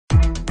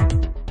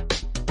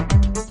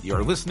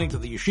You're listening to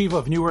the Yeshiva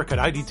of Newark at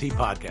IDT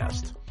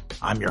podcast.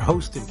 I'm your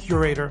host and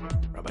curator,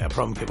 Rabbi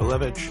Abram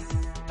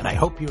Kibalevich, and I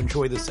hope you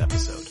enjoy this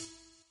episode.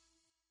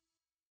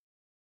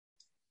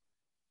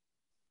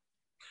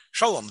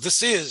 Shalom,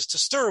 this is To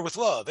Stir with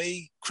Love,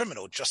 a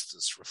criminal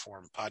justice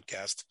reform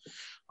podcast.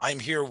 I'm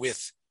here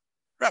with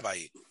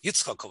Rabbi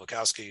Yitzchak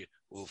Kolakowski,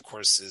 who of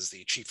course is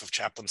the chief of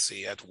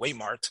chaplaincy at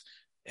Waymart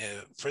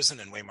prison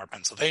in Waymart,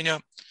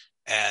 Pennsylvania.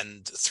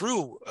 And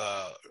through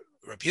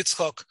Rabbi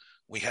Yitzchak,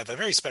 we have a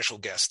very special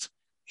guest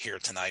here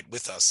tonight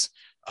with us,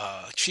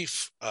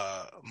 Chief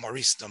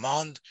Maurice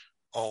Damond,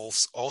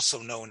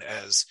 also known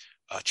as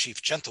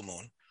Chief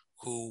Gentlemoon,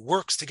 who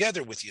works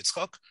together with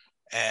Yitzchak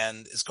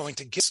and is going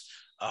to give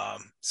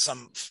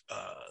some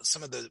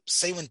of the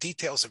salient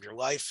details of your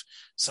life,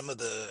 some of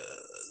the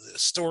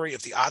story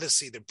of the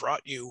odyssey that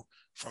brought you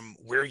from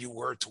where you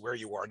were to where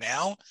you are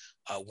now,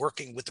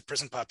 working with the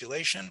prison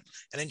population,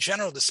 and in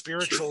general, the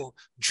spiritual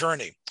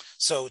journey.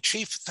 So,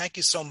 Chief, thank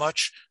you so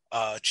much,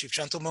 Chief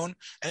Gentlemoon.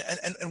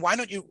 And why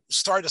don't you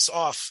start us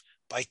off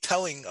by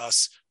telling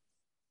us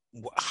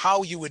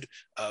how you would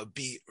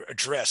be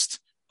addressed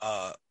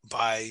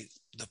by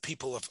the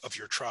people of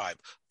your tribe,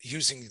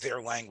 using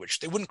their language.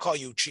 They wouldn't call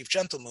you Chief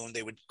Gentlemoon,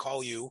 they would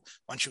call you,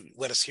 why don't you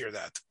let us hear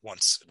that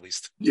once at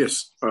least?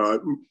 Yes,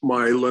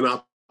 my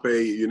Lenape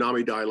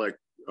Unami dialect,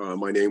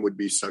 my name would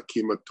be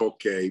Sakima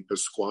Toke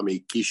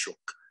Pesquami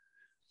Kishuk,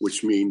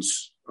 which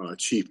means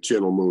Chief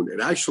Gentlemoon.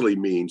 It actually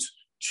means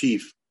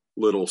Chief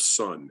Little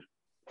Son,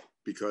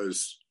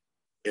 because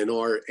in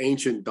our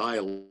ancient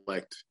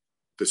dialect,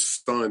 the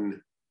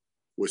sun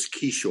was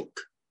Kishuk,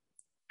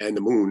 and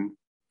the moon,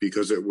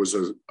 because it was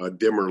a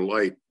dimmer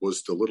light,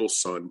 was the little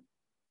son,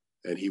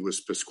 and he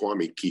was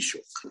Pesquami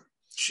Kishuk.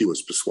 She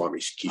was Pesquami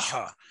Kishuk.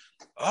 Uh-huh.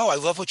 Oh, I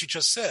love what you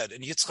just said.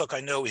 And Yitzchak,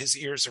 I know his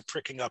ears are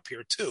pricking up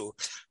here too,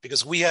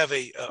 because we have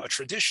a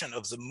tradition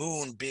of the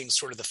moon being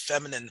sort of the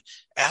feminine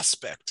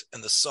aspect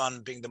and the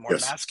sun being the more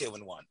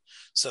masculine one.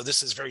 So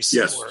this is very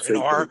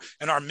similar.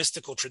 In our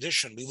mystical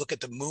tradition, we look at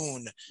the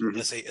moon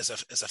as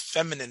a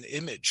feminine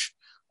image,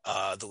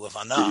 the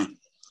Levana. Mm-hmm.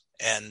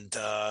 And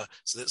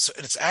so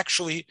it's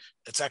actually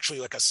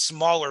like a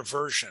smaller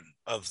version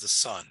of the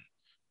sun.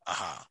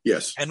 Uh-huh.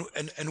 Yes.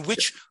 And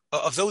which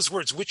of those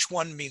words, which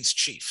one means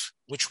chief?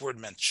 Which word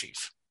meant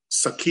chief?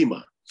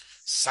 Sakima.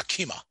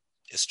 Sakima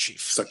is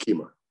chief.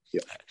 Sakima.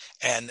 Yeah.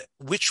 And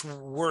which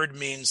word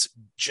means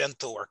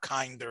gentle or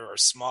kinder or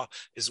small?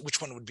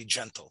 Which one would be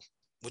gentle?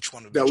 Which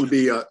one would that be would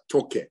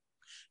gentle? Be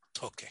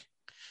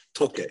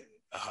Toke.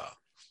 Uh-huh.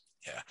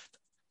 Yeah.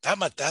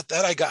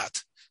 That I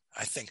got.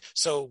 I think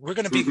so. We're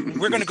gonna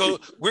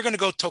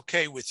go toke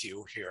with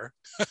you here,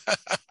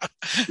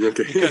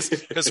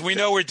 because we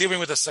know we're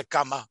dealing with a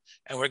sakama,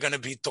 and we're gonna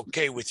be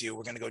toke with you.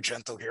 We're gonna go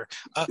gentle here.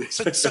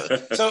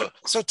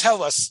 So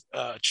tell us,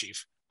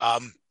 Chief.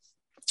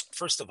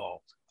 First of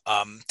all,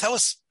 tell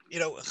us,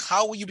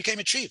 how you became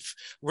a chief.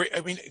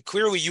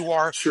 Clearly you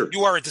are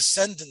a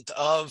descendant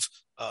of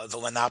the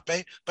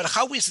Lenape, but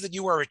how is it that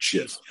you are a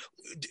chief?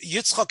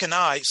 Yes. Yitzchak and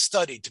I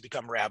studied to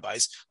become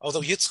rabbis, although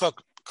Yitzchak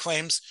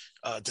claims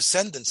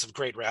descendants of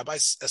great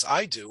rabbis, as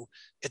I do.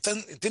 It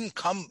didn't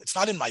come. It's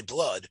not in my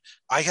blood.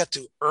 I had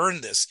to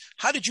earn this.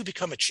 How did you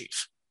become a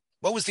chief?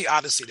 What was the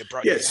odyssey that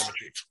brought you to become a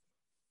chief?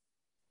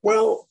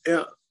 Well,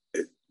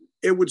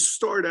 it would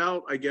start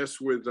out, I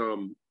guess, with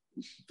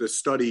the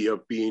study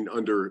of being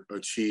under a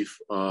chief,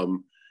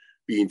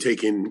 being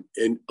taken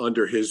in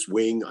under his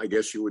wing, I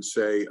guess you would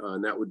say,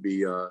 and that would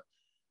be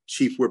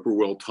Chief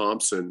Whippoorwill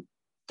Thompson.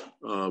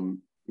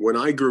 When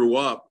I grew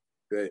up,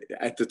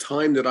 at the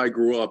time that I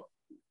grew up,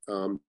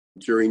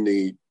 during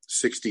the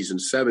 60s and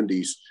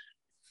 70s,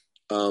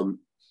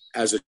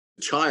 as a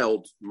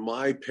child,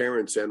 my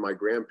parents and my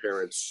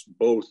grandparents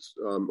both,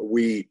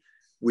 we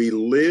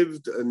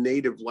lived a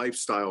native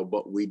lifestyle,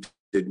 but we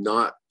did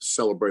not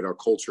celebrate our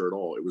culture at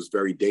all. It was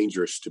very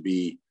dangerous to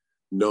be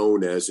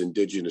known as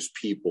indigenous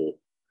people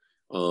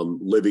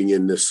living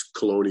in this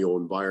colonial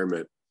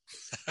environment.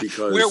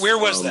 Because where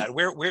was that?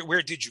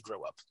 Where did you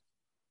grow up?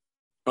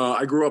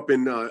 I grew up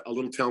in a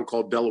little town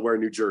called Delaware,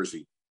 New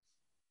Jersey.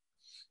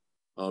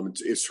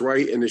 It's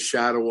right in the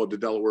shadow of the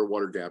Delaware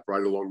Water Gap,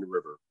 right along the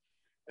river.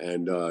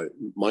 And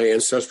my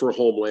ancestral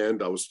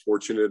homeland, I was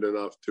fortunate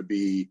enough to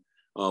be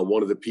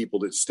one of the people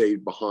that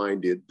stayed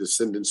behind, the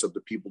descendants of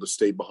the people that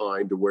stayed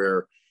behind, to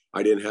where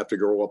I didn't have to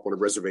grow up on a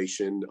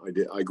reservation.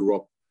 I grew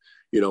up,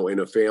 in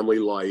a family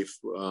life,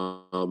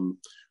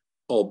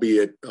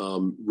 albeit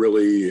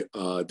really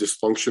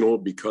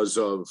dysfunctional because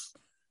of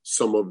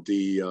some of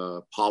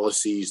the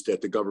policies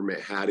that the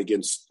government had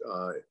against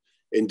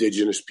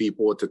indigenous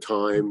people at the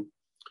time.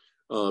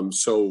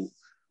 So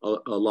a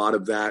lot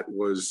of that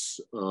was,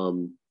 a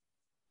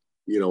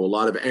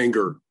lot of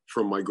anger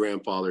from my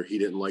grandfather. He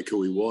didn't like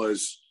who he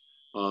was.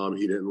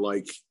 He didn't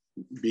like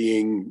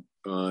being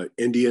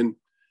Indian,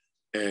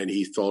 and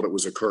he thought it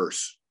was a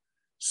curse.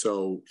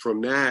 So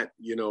from that,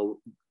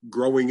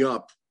 growing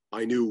up,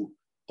 I knew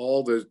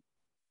all the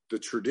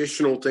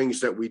traditional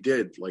things that we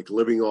did, like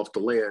living off the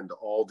land,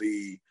 all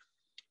the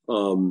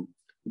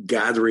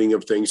gathering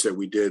of things that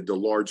we did, the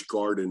large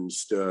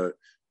gardens, the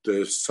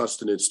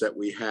sustenance that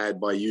we had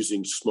by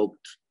using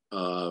smoked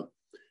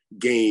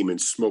game and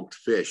smoked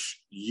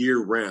fish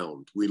year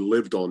round. We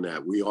lived on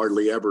that. We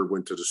hardly ever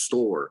went to the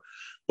store.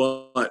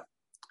 But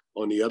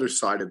on the other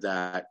side of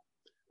that,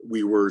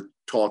 we were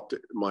taught,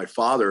 my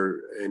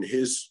father and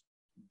his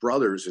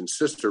brothers and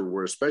sister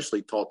were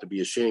especially taught to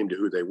be ashamed of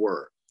who they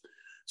were.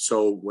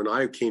 So when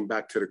I came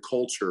back to the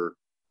culture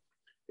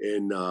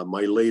in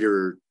my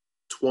later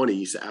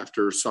 20s,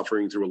 after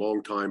suffering through a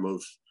long time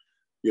of,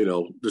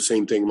 the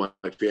same thing my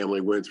family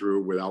went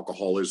through with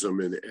alcoholism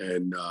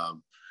and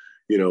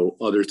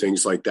other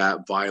things like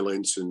that,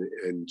 violence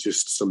and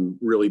just some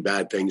really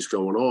bad things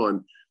going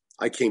on,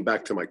 I came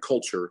back to my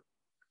culture.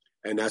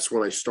 And that's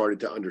when I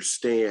started to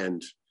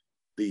understand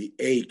the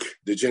ache,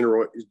 the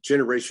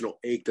generational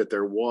ache that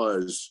there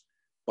was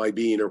by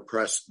being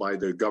oppressed by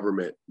the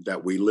government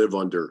that we live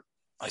under.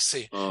 I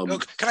see. Can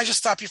I just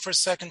stop you for a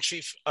second,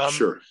 Chief?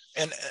 Sure.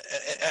 And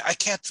I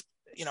can't,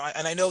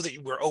 and I know that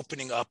you were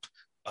opening up,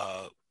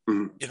 as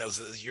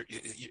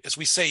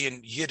we say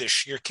in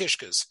Yiddish, your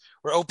kishkas.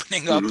 We're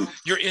opening up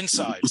your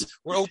insides.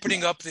 We're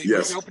opening up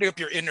we're opening up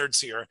your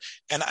innards here,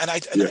 and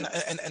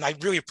I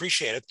really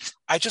appreciate it.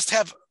 I just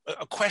have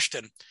a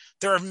question.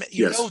 There are,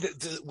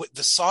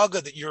 the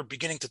saga that you're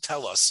beginning to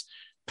tell us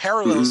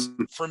parallels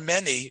for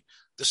many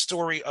the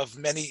story of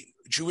many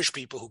Jewish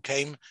people who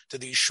came to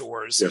these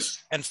shores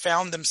and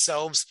found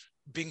themselves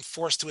being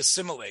forced to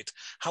assimilate.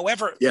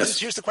 However,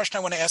 here's the question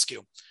I want to ask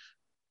you.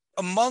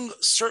 Among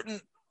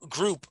certain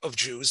group of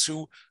Jews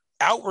who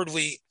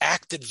outwardly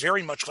acted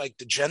very much like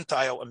the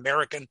Gentile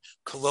American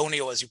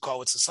colonial, as you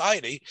call it,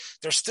 society,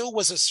 there still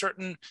was a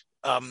certain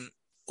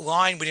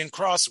line we didn't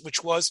cross,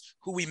 which was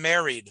who we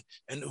married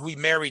and who we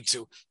married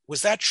to.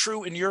 Was that true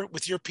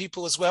with your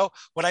people as well?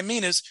 What I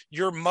mean is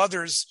your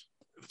mother's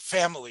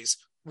families,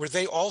 were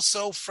they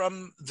also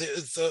from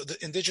the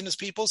indigenous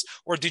peoples,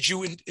 or did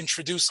you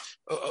introduce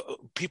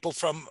people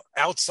from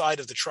outside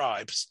of the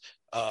tribes?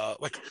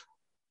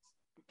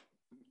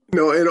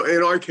 No,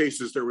 in our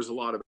cases, there was a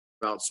lot of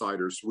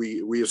outsiders.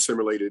 We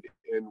assimilated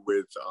in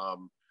with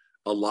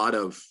a lot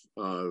of,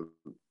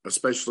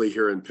 especially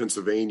here in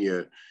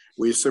Pennsylvania,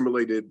 we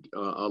assimilated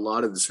a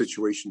lot of the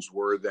situations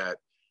were that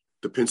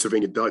the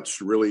Pennsylvania Dutch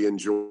really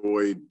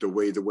enjoyed the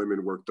way the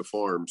women worked the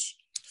farms.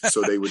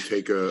 So they would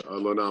take a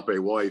Lenape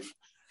wife,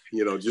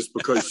 just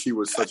because she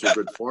was such a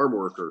good farm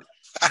worker.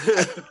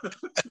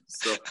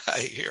 So, I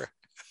hear.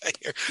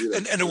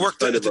 And it worked.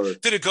 Did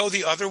it go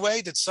the other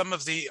way? Did some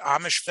of the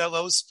Amish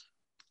fellows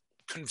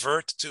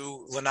convert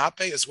to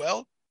Lenape as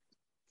well?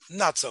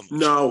 Not so much.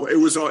 No, it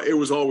was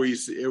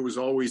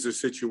always a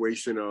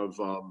situation of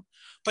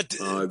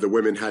the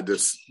women had to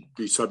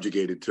be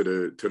subjugated to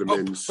the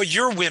men's. But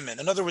your women,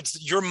 in other words,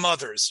 your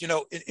mothers,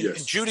 in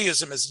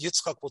Judaism, as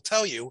Yitzchak will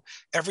tell you,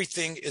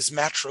 everything is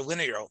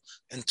matrilineal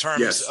in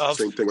terms of.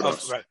 Same thing with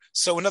us. Right.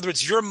 So, in other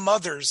words, your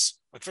mothers,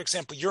 like for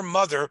example, your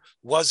mother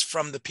was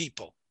from the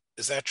people.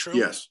 Is that true?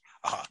 Yes.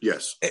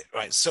 Yes.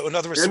 Right. So, in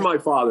other words, and my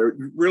father,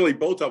 really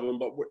both of them.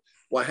 But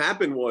what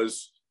happened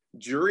was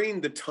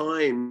during the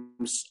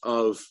times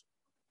of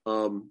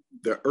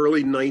the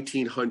early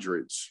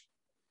 1900s,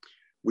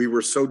 we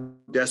were so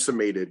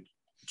decimated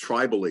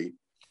tribally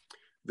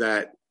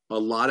that a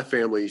lot of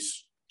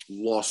families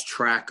lost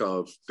track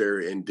of their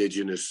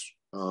indigenous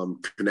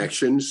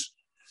connections.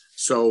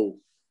 So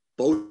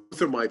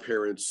both of my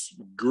parents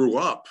grew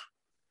up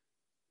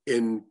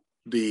in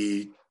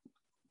the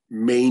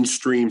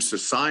mainstream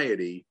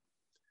society,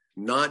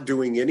 not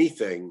doing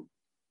anything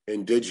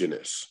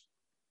indigenous,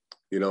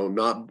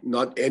 not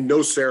and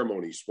no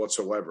ceremonies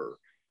whatsoever.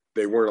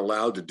 They weren't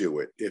allowed to do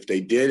it. If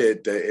they did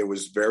it, it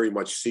was very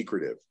much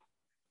secretive.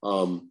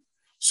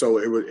 So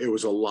it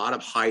was a lot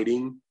of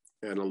hiding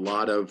and a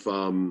lot of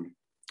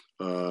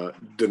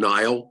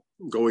denial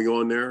going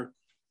on there,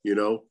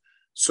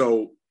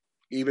 So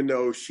even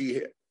though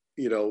she,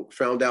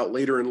 found out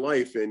later in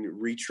life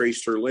and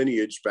retraced her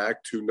lineage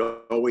back to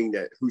knowing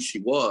that who she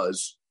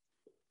was,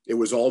 it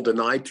was all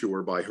denied to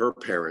her by her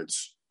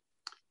parents,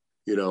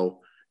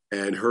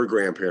 and her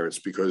grandparents,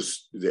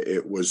 because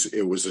it was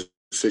a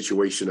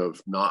situation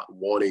of not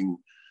wanting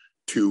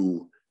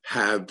to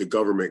have the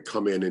government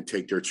come in and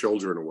take their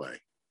children away.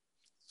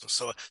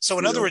 So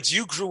in other words,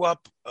 you grew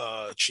up,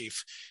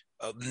 Chief,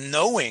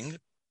 knowing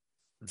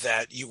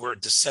that you were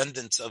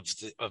descendants of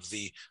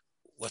the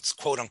let's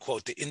quote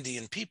unquote the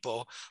Indian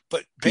people,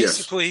 but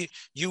basically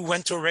you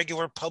went to a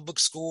regular public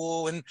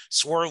school and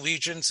swore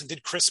allegiance and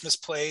did Christmas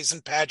plays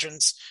and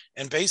pageants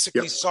and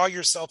basically saw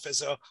yourself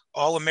as a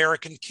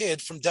all-American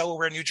kid from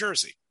Delaware, New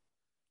Jersey.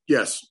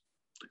 Yes.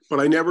 But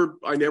I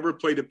never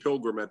played a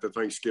pilgrim at the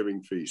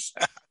Thanksgiving feast.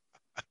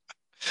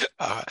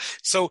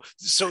 So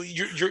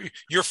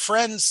your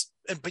friends,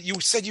 but you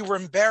said you were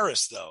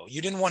embarrassed though.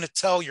 You didn't want to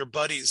tell your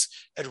buddies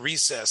at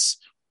recess.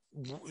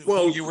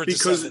 Well, you were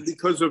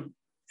because of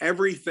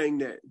everything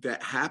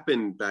that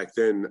happened back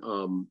then.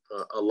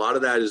 A lot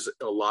of that is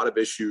a lot of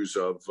issues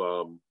of,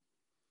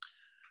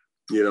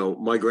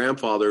 my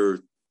grandfather,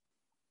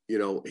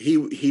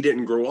 he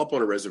didn't grow up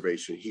on a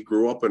reservation. He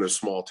grew up in a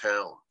small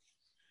town.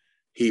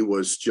 He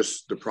was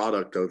just the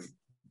product of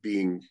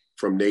being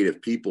from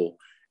Native people,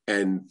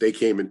 and they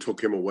came and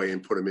took him away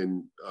and put him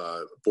in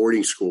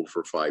boarding school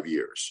for 5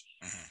 years.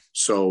 Mm-hmm.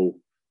 So,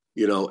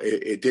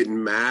 it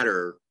didn't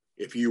matter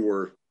if you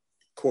were,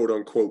 quote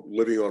unquote,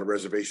 living on a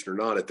reservation or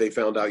not. If they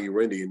found out you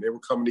were Indian, they were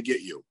coming to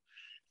get you.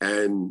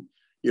 And,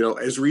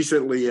 as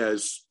recently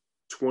as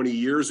 20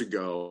 years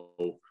ago,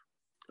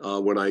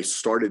 when I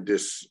started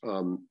this,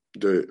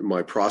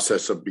 my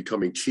process of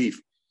becoming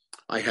chief,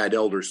 I had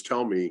elders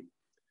tell me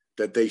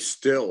that they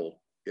still,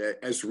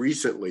 as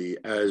recently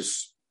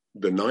as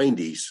the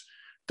 90s,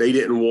 they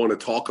didn't want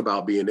to talk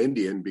about being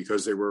Indian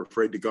because they were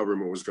afraid the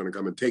government was going to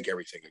come and take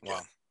everything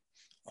again.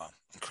 Wow.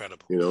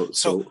 Incredible.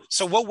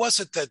 So what was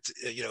it that,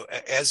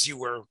 as you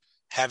were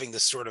having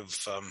this sort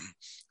of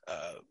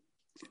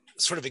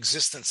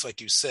existence,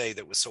 like you say,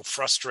 that was so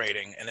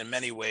frustrating and in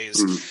many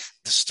ways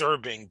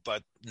disturbing,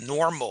 but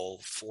normal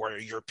for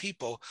your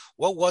people,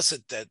 what was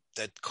it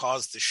that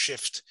caused the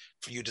shift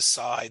for you to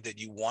decide that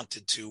you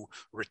wanted to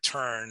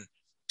return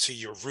to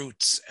your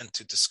roots and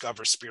to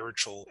discover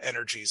spiritual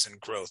energies and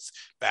growth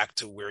back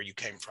to where you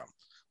came from,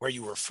 where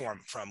you were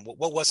formed from?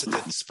 What was it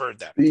that spurred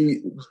that?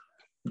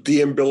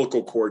 The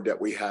umbilical cord that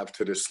we have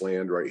to this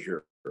land right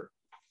here,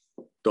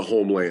 the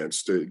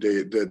homelands,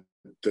 the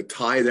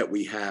tie that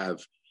we have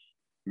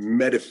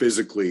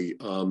metaphysically,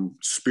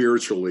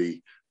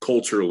 spiritually,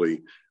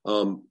 culturally.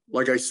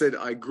 Like I said,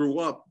 I grew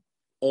up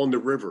on the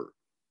river.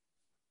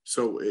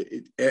 So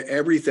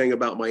everything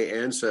about my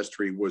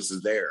ancestry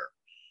was there.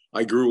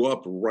 I grew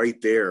up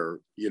right there,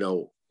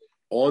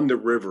 on the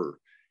river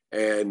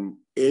and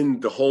in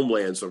the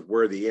homelands of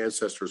where the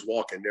ancestors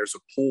walk. And there's a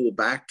pull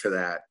back to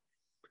that,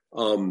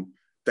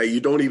 that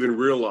you don't even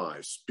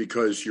realize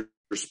because you're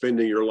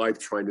spending your life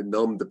trying to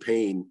numb the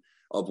pain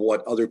of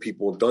what other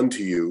people have done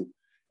to you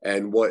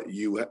and what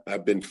you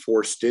have been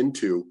forced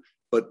into.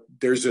 But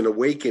there's an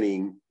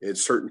awakening at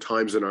certain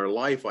times in our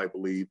life, I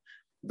believe,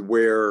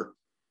 where,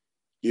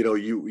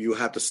 you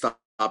have to stop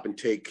and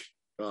take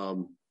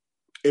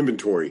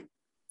inventory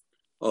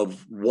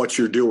of what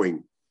you're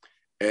doing.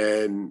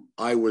 And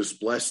I was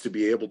blessed to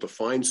be able to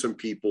find some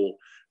people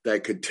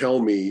that could tell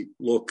me,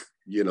 look,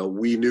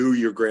 we knew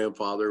your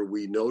grandfather,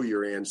 we know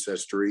your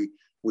ancestry,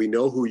 we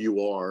know who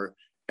you are,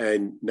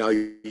 and now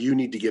you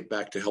need to get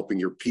back to helping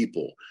your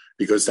people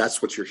because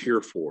that's what you're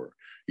here for.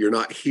 You're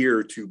not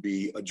here to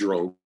be a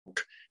drunk.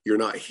 You're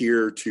not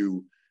here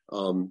to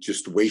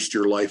just waste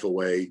your life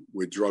away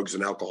with drugs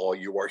and alcohol.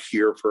 You are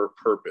here for a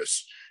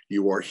purpose.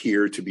 You are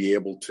here to be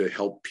able to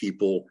help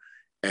people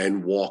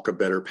and walk a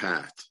better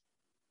path.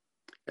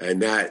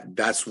 And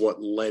that's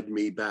what led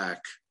me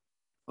back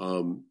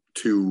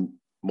to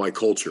my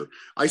culture.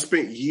 I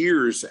spent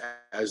years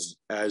as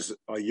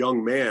a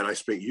young man, I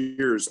spent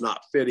years not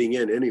fitting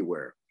in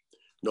anywhere.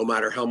 No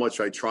matter how much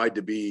I tried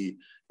to be,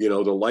 the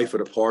life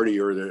of the party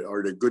or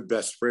the good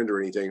best friend or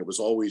anything, it was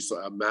always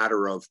a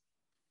matter of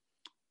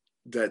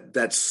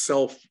that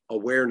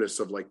self-awareness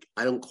of like,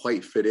 I don't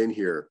quite fit in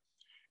here.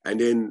 And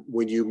then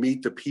when you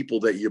meet the people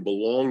that you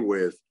belong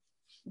with,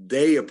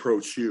 they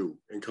approach you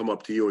and come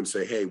up to you and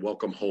say, hey,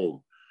 welcome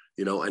home.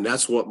 And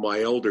that's what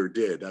my elder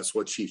did. That's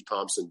what Chief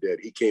Thompson did.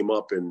 He came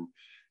up and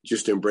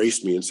just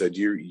embraced me and said,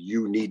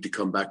 you need to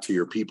come back to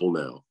your people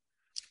now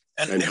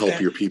and help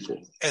your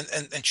people. And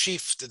the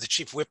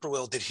Chief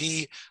Whippoorwill, did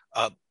he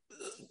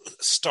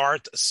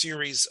start a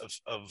series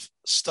of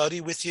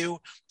study with you?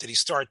 Did he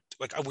start,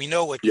 like we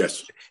know, like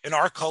yes, in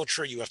our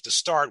culture, you have to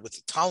start with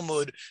the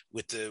Talmud,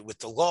 with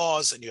the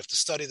laws, and you have to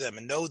study them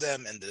and know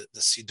them, and the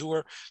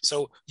Siddur.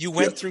 So you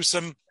went through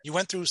some.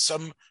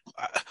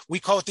 We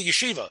call it the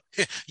yeshiva.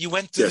 You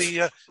went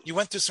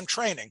through some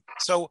training.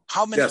 So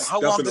how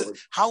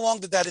long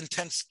did that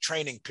intense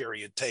training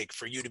period take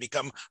for you to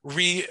become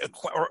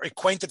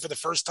acquainted for the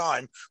first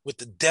time with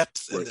the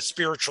depth and the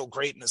spiritual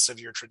greatness of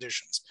your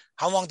traditions?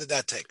 How long did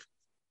that take?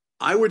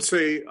 I would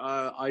say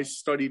I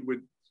studied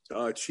with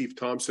Chief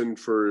Thompson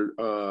for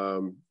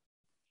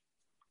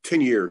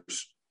 10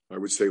 years. I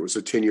would say it was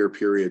a 10-year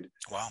period.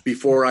 Wow.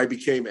 Before I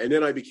became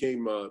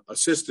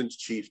assistant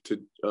chief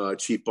to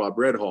Chief Bob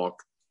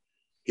Redhawk.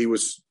 He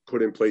was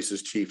put in place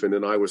as chief, and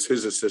then I was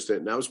his assistant.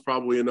 And that was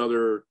probably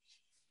another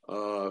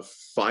 5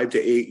 to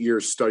 8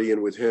 years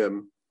studying with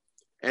him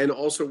and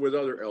also with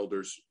other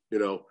elders.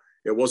 It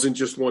wasn't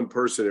just one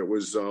person. It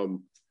was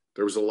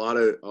there was a lot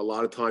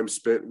of time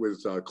spent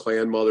with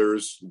clan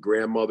mothers,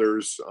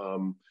 grandmothers,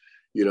 the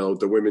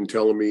women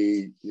telling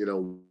me,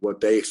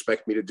 what they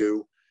expect me to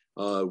do.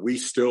 We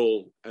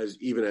still, as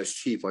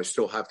chief, I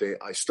still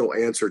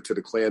answer to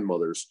the clan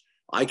mothers.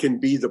 I can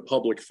be the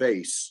public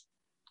face.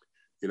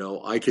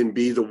 I can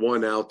be the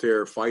one out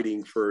there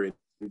fighting for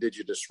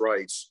indigenous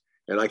rights,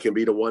 and I can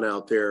be the one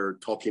out there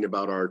talking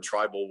about our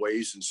tribal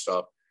ways and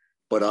stuff.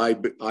 But I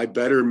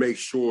better make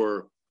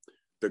sure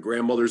the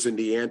grandmothers and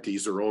the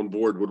aunties are on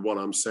board with what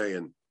I'm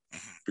saying,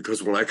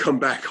 because when I come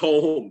back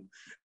home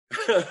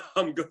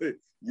I'm good.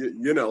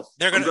 You know,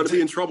 I'm going to be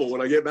in trouble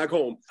when I get back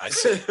home. I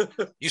see.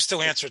 You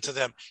still answer to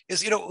them.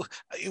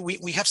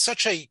 We have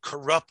such a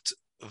corrupt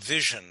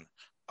vision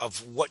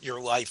of what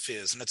your life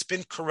is, and it's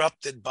been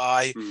corrupted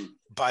by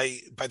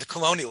the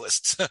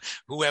colonialists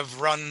who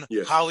have run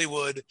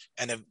Hollywood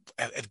and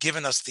have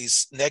given us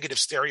these negative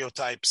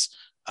stereotypes.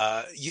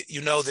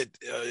 You know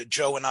that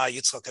Joe and I,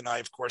 Yitzchak and I,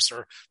 of course,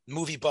 are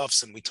movie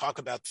buffs, and we talk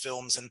about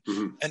films, and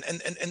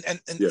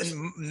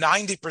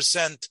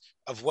 90%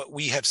 of what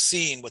we have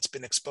seen, what's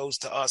been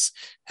exposed to us,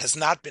 has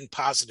not been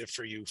positive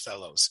for you,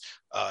 fellows.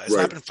 Has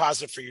not been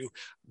positive for you.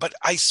 But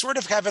I sort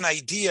of have an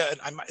idea, and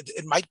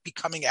it might be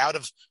coming out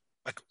of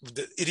like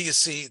the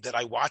idiocy that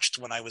I watched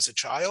when I was a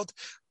child,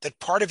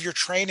 that part of your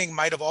training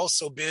might have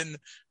also been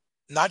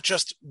not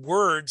just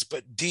words,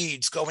 but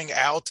deeds, going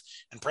out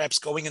and perhaps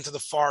going into the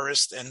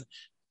forest and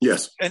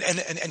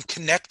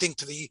connecting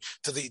to the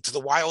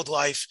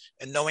wildlife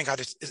and knowing how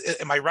to.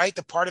 Am I right?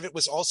 The part of it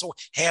was also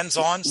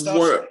hands-on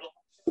stuff.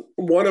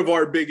 One of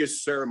our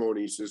biggest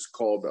ceremonies is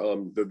called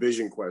the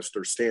Vision Quest,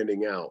 or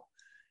Standing Out,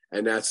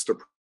 and that's the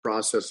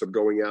process of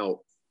going out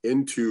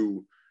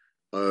into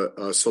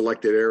a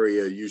selected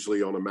area,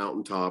 usually on a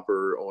mountaintop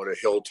or on a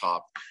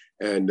hilltop,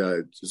 and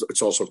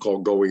it's also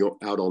called going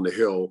out on the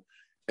hill.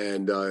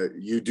 And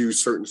you do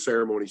certain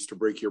ceremonies to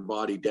break your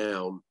body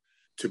down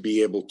to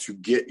be able to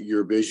get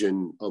your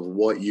vision of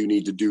what you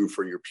need to do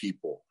for your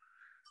people.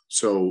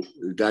 So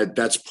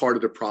that's part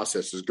of the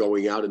process, is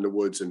going out in the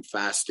woods and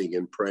fasting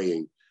and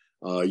praying,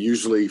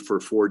 usually for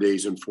 4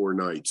 days and 4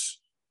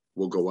 nights.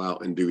 We'll go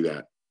out and do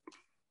that.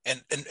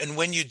 And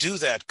when you do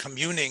that,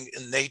 communing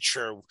in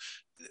nature,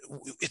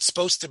 it's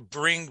supposed to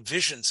bring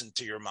visions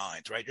into your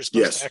mind, right? You're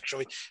supposed to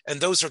actually,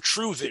 and those are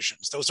true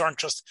visions. Those aren't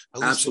just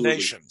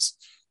hallucinations.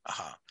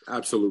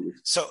 Absolutely.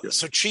 So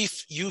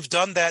Chief, you've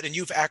done that, and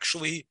you've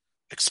actually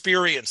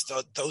experienced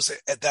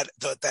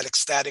that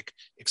ecstatic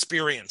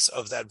experience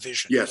of that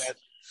vision. Yes,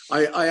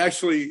 I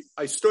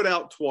stood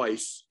out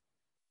twice.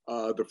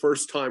 The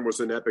first time was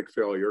an epic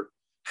failure.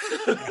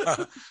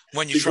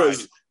 When you tried.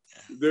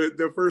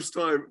 The first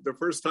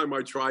time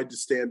I tried to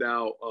stand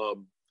out,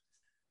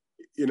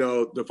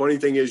 the funny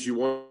thing is, you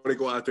want to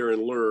go out there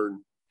and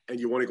learn, and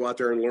you want to go out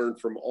there and learn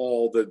from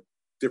all the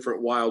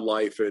different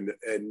wildlife and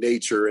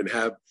nature, and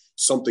have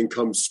something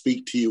come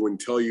speak to you and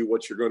tell you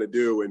what you're going to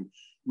do. And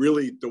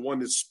really, the one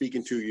that's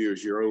speaking to you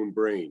is your own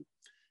brain.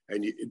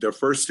 And the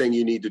first thing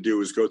you need to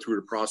do is go through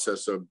the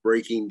process of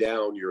breaking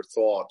down your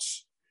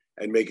thoughts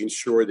and making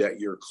sure that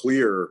you're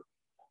clear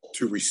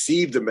to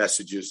receive the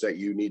messages that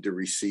you need to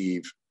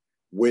receive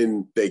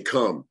when they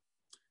come.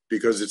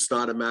 Because it's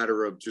not a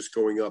matter of just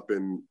going up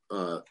and,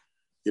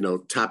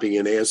 tapping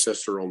an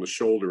ancestor on the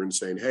shoulder and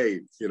saying, hey,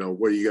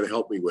 what are you going to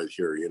help me with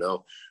here?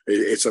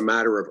 It's a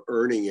matter of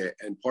earning it.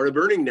 And part of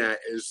earning that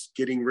is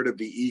getting rid of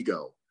the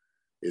ego.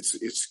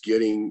 It's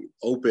getting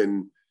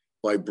open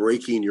by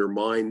breaking your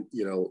mind,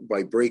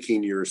 by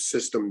breaking your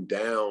system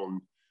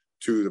down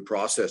to the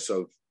process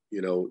of,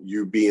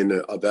 you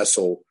being a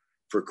vessel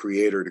for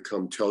Creator to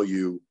come tell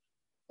you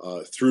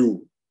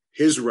through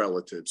his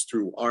relatives,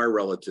 through our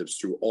relatives,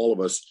 through all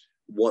of us,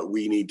 what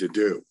we need to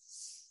do.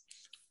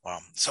 Wow.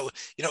 So,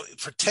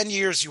 for 10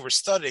 years you were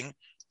studying.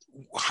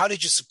 How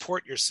did you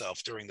support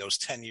yourself during those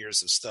 10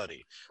 years of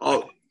study?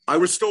 Oh, I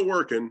was still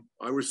working.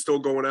 I was still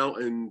going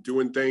out and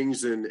doing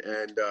things. And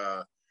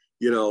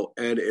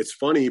it's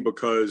funny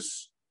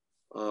because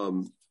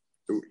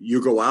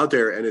you go out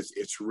there and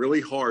it's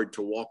really hard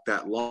to walk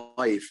that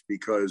life,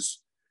 because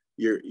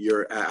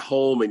you're at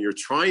home and you're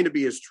trying to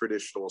be as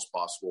traditional as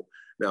possible.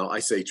 Now, I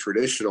say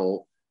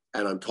traditional,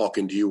 and I'm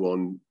talking to you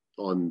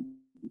on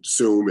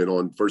Zoom and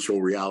on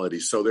virtual reality.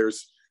 So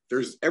there's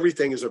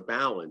everything is a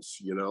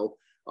balance,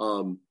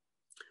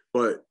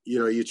 but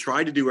you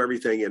try to do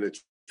everything in a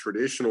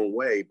traditional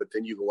way, but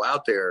then you go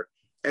out there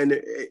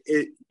and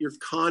you're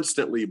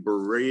constantly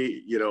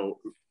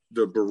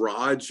the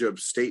barrage of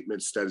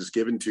statements that is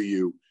given to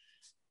you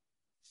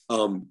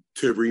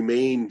to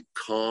remain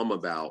calm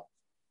about,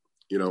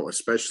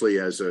 especially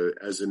as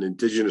an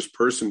indigenous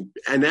person.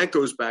 And that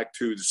goes back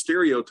to the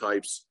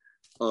stereotypes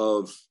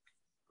of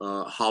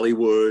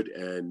Hollywood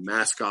and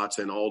mascots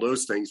and all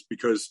those things,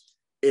 because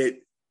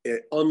it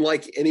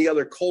unlike any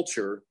other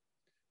culture,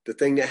 the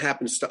thing that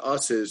happens to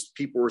us is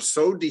people are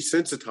so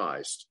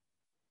desensitized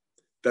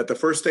that the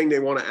first thing they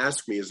want to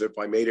ask me is if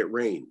I made it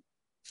rain,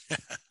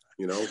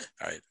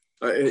 Right.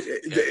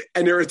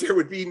 And there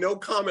would be no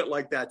comment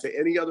like that to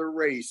any other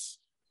race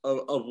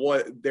of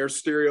what their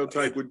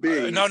stereotype would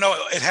be. No,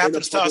 it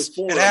happens to us.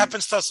 Forum. It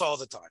happens to us all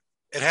the time.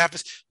 It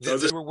happens. They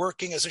were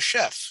working as a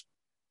chef.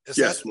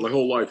 Yes, my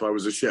whole life I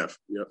was a chef.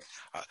 Yeah.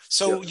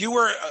 You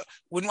were,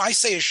 when I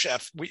say a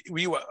chef,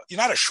 you're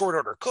not a short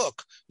order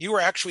cook. You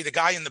were actually the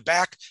guy in the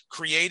back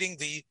creating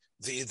the.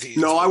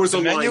 No, I was a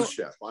line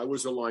chef. I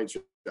was a line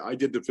chef. I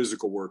did the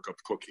physical work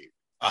of cooking.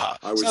 I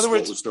was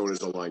what was known as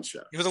a line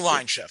chef. You were the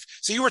line chef.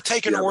 So you were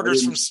taking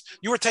orders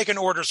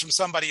from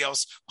somebody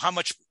else. How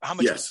much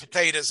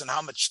potatoes and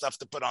how much stuff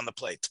to put on the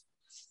plate.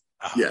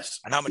 Yes.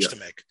 And how much to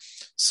make.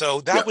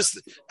 So that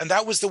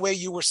was the way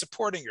you were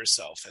supporting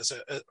yourself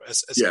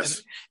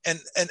yes.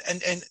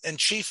 And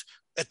Chief,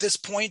 at this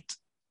point,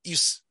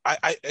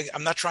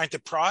 I'm not trying to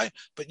pry,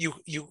 but you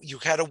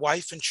had a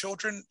wife and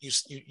children.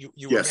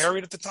 You were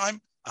married at the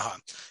time.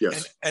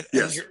 Yes.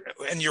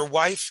 And your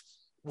wife,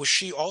 was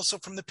she also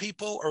from the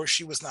people, or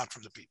she was not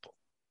from the people?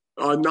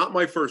 Not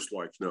my first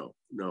wife. No.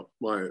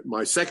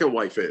 My second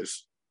wife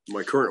is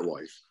my current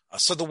wife.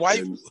 So the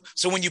wife.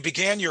 So when you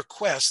began your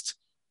quest,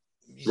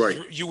 right,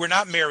 you were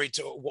not married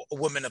to a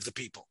woman of the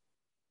people.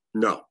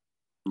 No.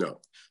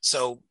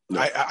 So no.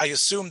 I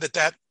assume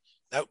that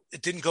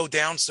it didn't go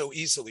down so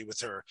easily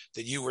with her,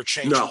 that you were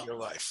changing your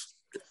life.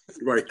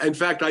 Right. In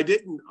fact, I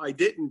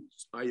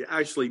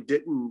actually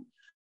didn't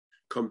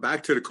come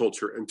back to the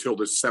culture until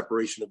the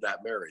separation of that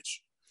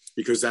marriage,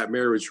 because that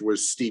marriage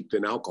was steeped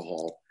in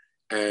alcohol,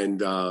 and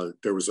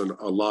there was a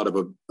lot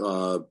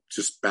of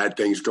just bad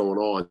things going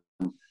on.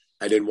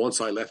 And then once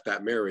I left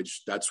that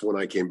marriage, that's when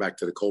I came back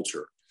to the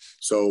culture.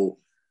 So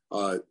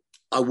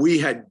we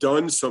had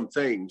done some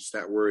things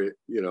that were,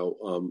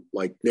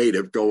 like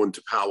Native, going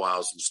to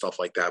powwows and stuff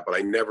like that. But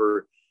I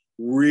never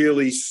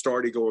really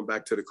started going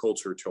back to the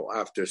culture till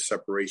after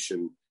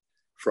separation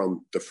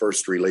from the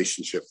first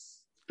relationship,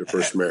 the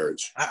first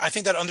marriage. I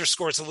think that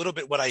underscores a little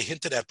bit what I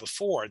hinted at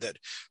before, that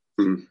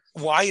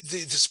why the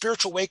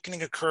spiritual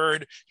awakening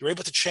occurred. You're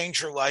able to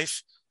change your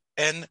life,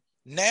 and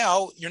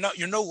now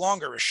you're no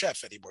longer a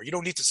chef anymore. You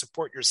don't need to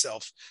support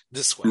yourself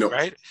this way,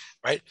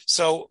 right?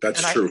 So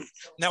that's true.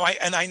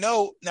 I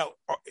know now.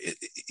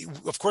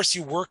 Of course,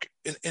 you work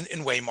in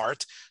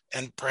Waymart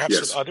and perhaps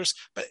with others,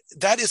 but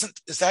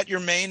is that your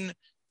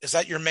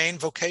main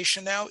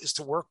vocation now? Is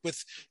to work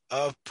with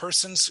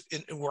persons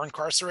who are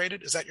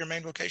incarcerated? Is that your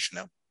main vocation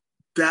now?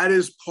 That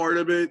is part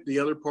of it. The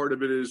other part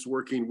of it is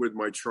working with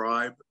my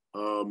tribe,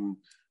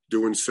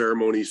 doing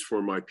ceremonies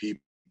for my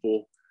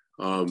people.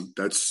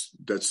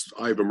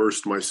 I've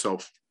immersed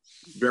myself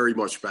very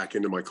much back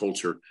into my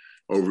culture,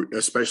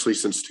 especially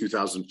since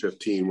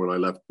 2015, when I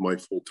left my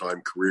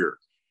full-time career.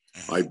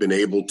 I've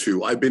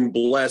been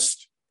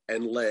blessed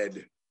and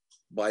led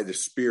by the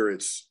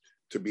spirits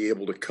to be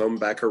able to come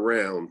back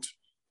around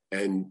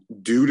and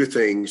do the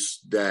things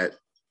that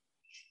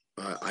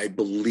I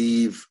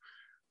believe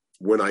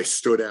when I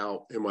stood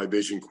out in my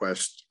vision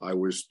quest, I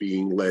was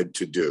being led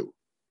to do.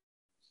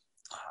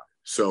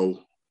 So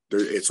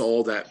it's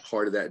all that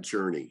part of that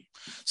journey.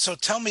 So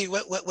tell me,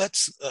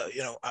 let's,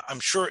 I'm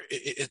sure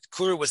it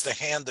clearly was the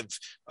hand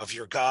of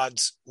your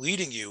gods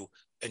leading you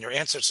and your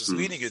ancestors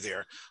leading you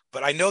there.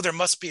 But I know there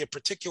must be a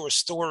particular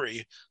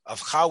story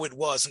of how it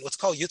was, and let's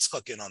call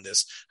Yitzchak in on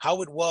this,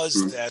 how it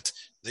was that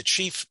the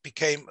chief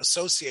became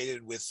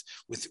associated with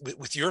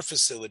your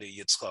facility,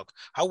 Yitzchak.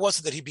 How was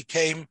it that he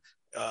became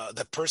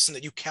the person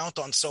that you count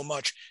on so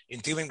much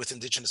in dealing with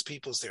indigenous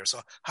peoples there?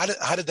 So how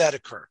did that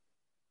occur?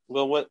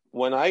 Well,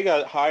 when I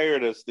got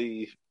hired as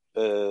the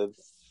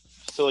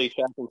facility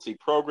chaplaincy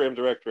program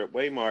director at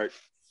Waymart,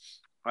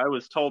 I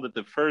was told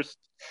that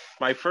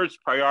my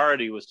first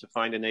priority was to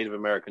find a Native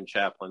American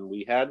chaplain.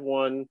 We had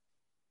one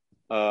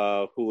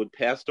who had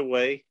passed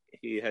away.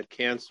 He had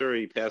cancer.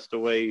 He passed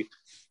away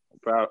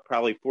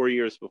probably 4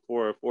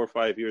 or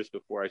 5 years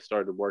before I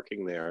started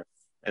working there.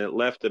 And it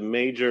left a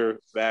major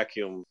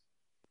vacuum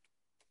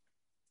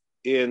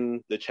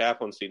in the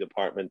chaplaincy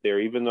department there,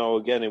 even though,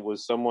 again, it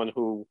was someone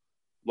who,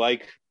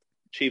 like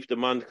Chief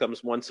DeMond,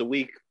 comes once a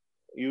week,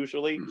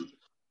 usually.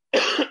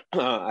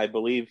 I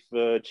believe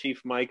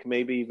Chief Mike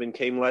maybe even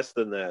came less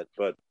than that,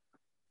 but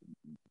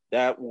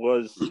that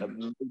was a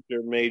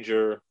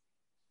major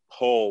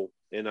hole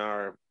in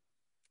our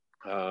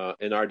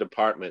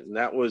department. And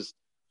it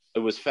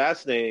was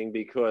fascinating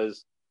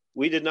because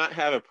we did not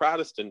have a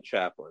Protestant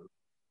chaplain.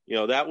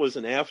 That was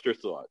an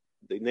afterthought.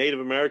 The Native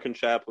American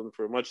chaplain,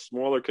 for a much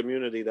smaller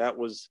community, that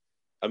was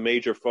a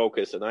major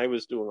focus. And I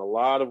was doing a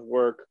lot of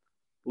work,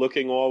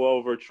 looking all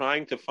over,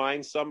 trying to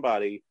find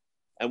somebody.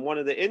 And one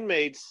of the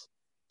inmates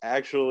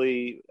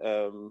actually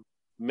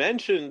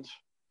mentioned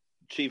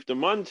Chief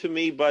DeMund to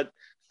me, but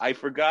I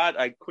forgot.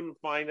 I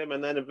couldn't find him.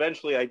 And then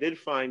eventually I did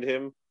find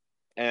him.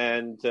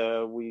 And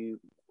we,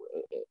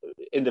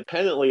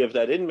 independently of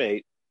that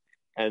inmate,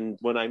 and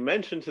when I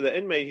mentioned to the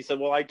inmate, he said,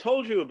 well, I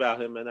told you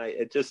about him. And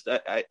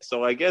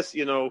so I guess,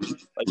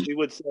 like we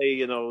would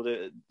say,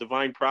 the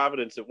divine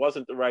providence, it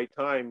wasn't the right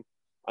time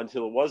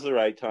until it was the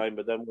right time.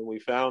 But then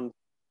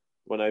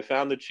when I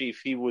found the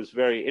chief, he was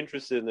very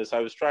interested in this. I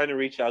was trying to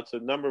reach out to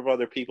a number of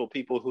other people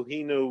who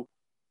he knew,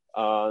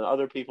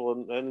 other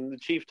people. And the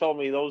chief told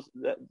me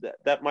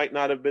that might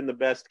not have been the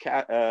best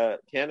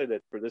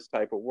candidate for this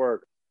type of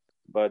work.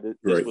 But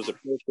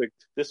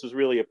this was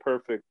really a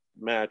perfect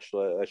match,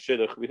 a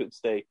shidduch, we would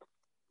say,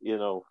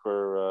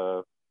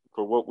 for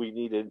what we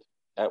needed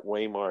at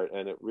Waymart.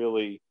 And it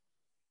really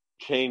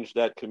changed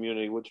that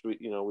community, which we've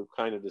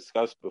kind of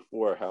discussed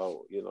before,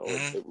 how, it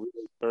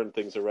really turned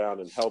things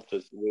around and helped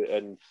us.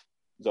 And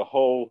the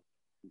whole,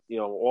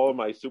 all of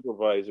my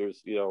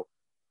supervisors,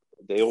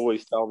 they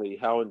always tell me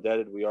how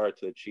indebted we are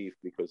to the chief,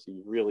 because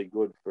he's really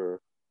good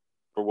for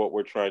for what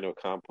we're trying to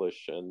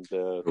accomplish. And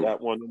that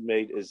one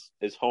inmate is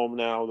home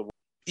now.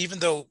 Even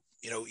though,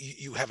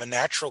 you have a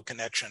natural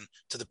connection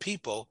to the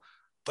people,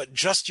 but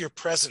just your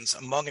presence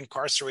among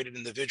incarcerated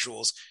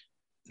individuals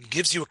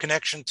gives you a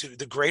connection to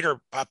the greater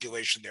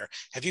population there.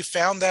 Have you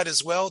found that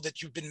as well,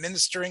 that you've been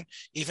ministering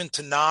even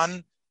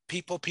to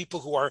people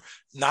who are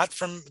not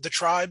from the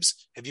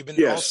tribes? Have you been?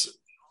 Yes.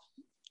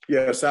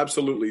 Yes,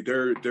 absolutely.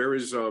 There are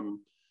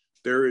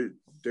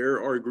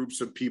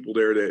groups of people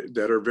there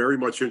that are very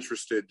much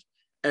interested,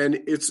 and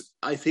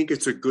I think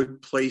it's a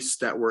good place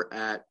that we're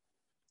at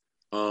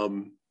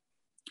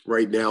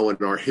right now in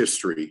our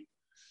history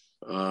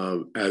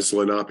as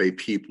Lenape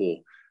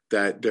people,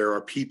 that there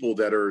are people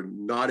that are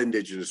not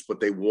indigenous, but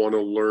they want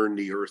to learn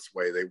the earth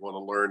way. They want to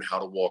learn how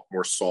to walk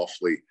more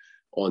softly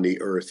on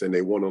the earth, and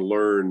they want to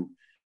learn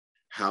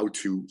how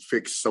to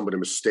fix some of the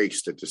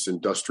mistakes that this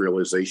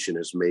industrialization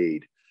has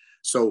made.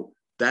 So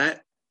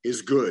that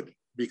is good,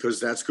 because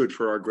that's good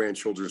for our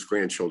grandchildren's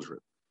grandchildren.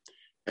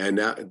 And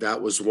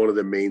that was one of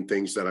the main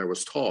things that I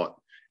was taught.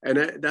 And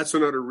that's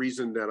another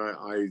reason that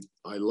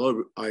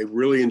I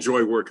really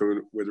enjoy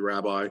working with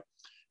Rabbi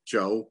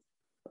Joe.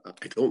 I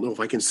don't know if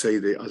I can say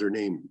the other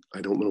name.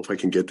 I don't know if I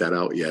can get that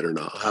out yet or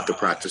not. I'll have to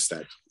practice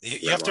that.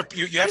 You have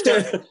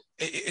to.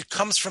 It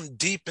comes from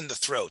deep in the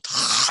throat.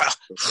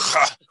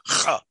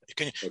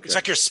 Okay. It's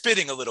like you're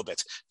spitting a little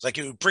bit. It's like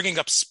you're bringing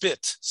up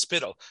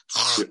spittle.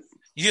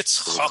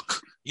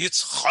 Yitzchak.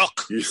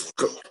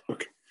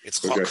 Okay.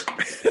 It's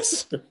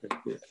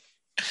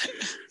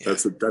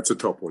yes. That's a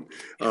tough one.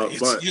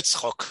 But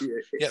Yitzchak.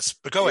 Yes,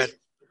 but go ahead.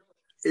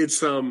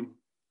 It's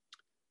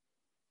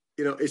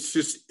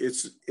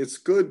it's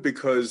good,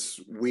 because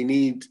we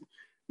need,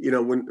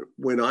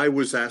 when I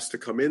was asked to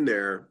come in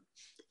there,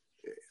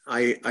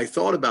 I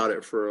thought about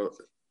it for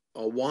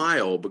a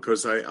while,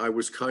 because I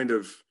was kind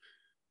of,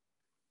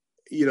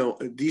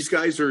 these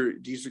guys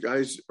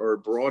are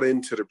brought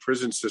into the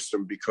prison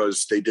system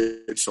because they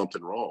did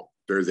something wrong.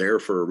 They're there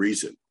for a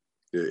reason.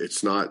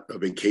 It's not a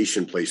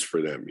vacation place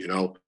for them,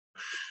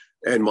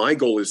 And my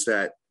goal is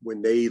that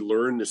when they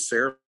learn the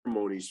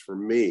ceremonies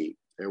from me,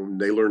 and when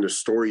they learn the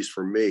stories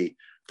from me,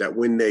 that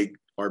when they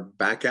are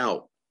back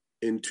out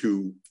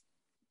into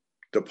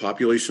the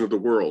population of the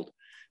world,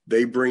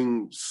 they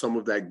bring some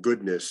of that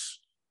goodness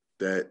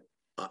that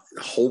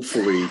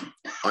hopefully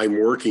I'm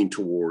working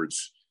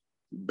towards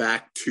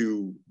back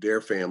to their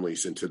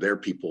families and to their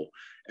people.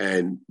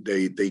 And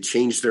they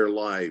change their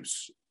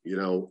lives,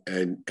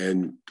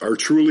 and are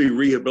truly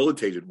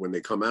rehabilitated when they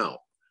come out.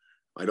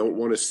 I don't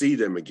want to see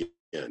them again.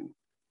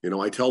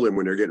 I tell them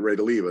when they're getting ready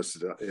to leave us,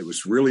 it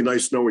was really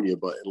nice knowing you,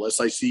 but unless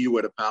I see you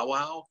at a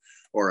powwow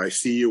or I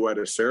see you at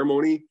a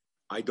ceremony,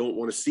 I don't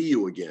want to see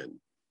you again,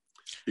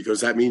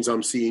 because that means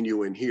I'm seeing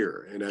you in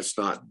here. And that's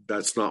not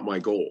my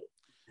goal,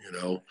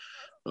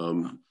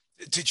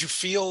 Did you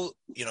feel,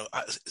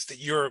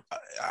 that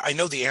I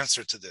know the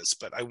answer to this,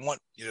 but I want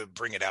you to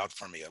bring it out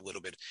for me a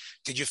little bit.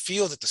 Did you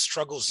feel that the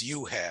struggles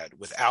you had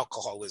with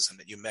alcoholism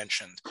that you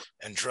mentioned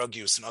and drug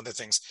use and other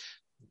things,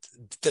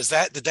 did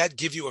that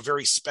give you a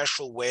very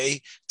special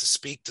way to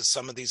speak to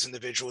some of these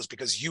individuals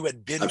because you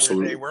had been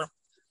where they were?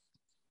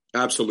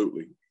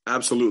 Absolutely.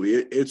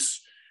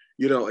 It's,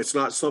 it's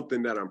not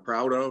something that I'm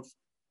proud of,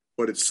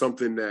 but it's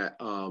something that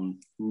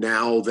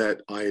now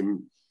that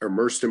I'm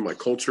immersed in my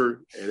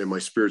culture and in my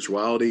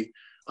spirituality,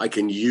 I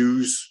can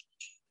use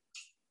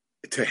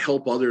to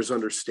help others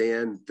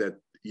understand that,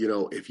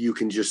 if you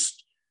can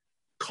just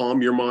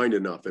calm your mind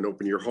enough and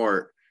open your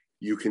heart,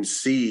 you can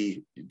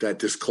see that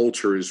this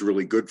culture is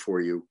really good for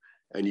you.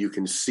 And you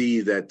can see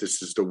that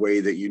this is the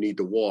way that you need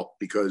to walk,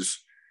 because,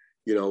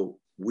 my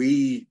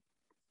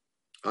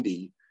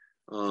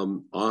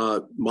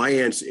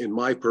aunts in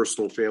my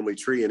personal family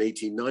tree in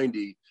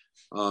 1890,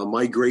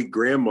 my great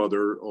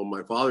grandmother on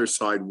my father's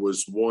side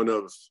was one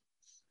of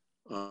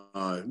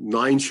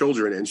 9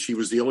 children, and she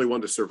was the only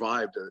one to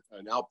survive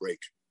an outbreak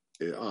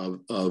of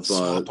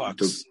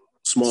the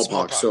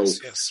smallpox. So,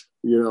 yes.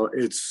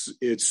 It's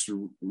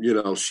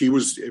she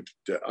was.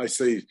 I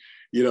say,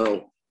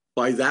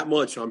 by that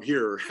much, I'm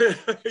here.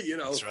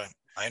 That's right.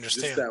 I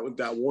understand just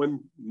that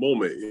one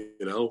moment.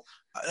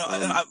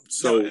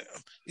 So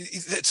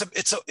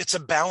it's a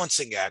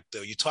balancing act,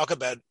 though. You talk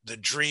about the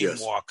dream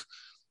walk.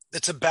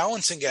 It's a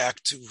balancing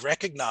act to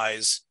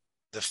recognize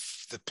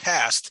the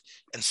past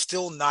and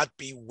still not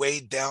be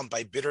weighed down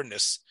by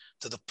bitterness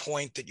to the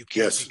point that you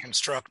can't be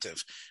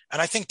constructive.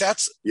 And I think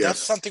that's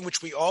something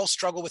which we all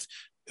struggle with.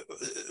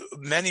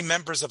 Many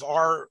members of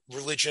our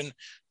religion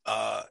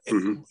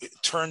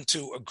turn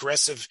to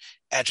aggressive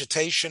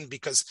agitation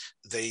because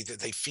they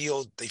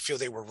feel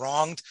they were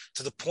wronged,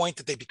 to the point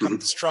that they become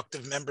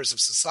destructive members of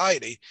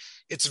society.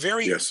 It's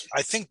very,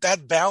 I think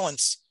that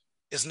balance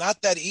is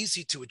not that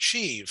easy to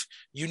achieve.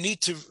 You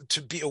need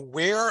to be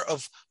aware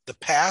of the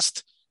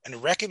past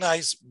and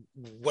recognize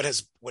what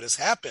has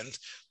happened,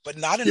 but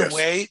not in a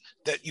way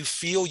that you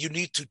feel you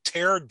need to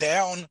tear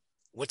down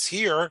what's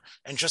here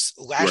and just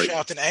lash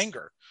out in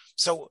anger.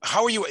 So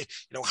how are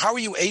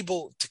you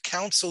able to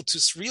counsel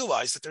to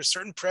realize that there's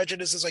certain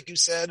prejudices, like you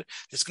said,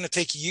 that's going to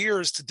take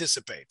years to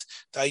dissipate?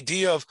 The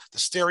idea of the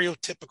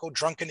stereotypical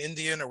drunken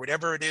Indian or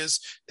whatever it is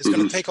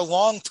going to take a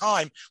long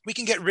time. We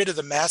can get rid of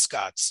the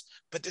mascots,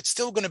 but it's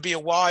still going to be a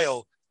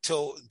while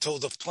till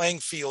the playing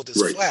field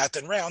is flat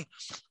and round.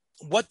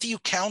 What do you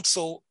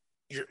counsel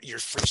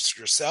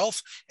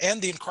yourself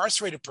and the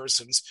incarcerated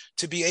persons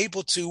to be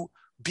able to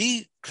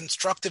be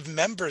constructive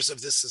members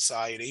of this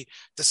society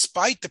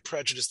despite the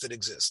prejudice that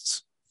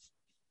exists?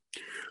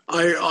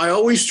 I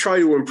always try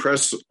to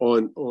impress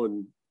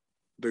on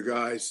the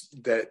guys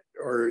that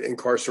are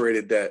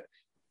incarcerated that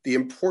the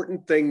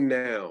important thing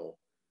now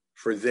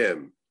for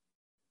them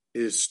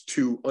is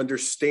to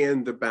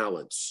understand the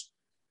balance,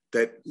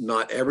 that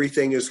not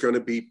everything is going to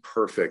be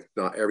perfect,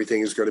 not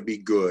everything is going to be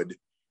good.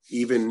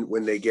 Even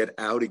when they get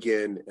out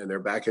again and they're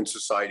back in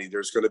society,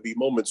 there's going to be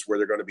moments where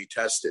they're going to be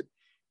tested.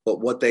 But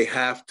what they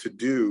have to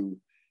do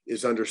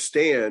is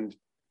understand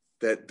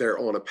that they're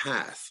on a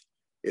path.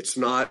 It's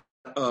not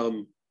a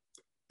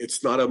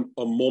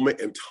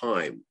moment in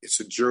time. It's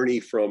a journey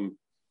from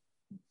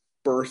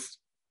birth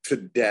to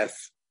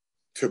death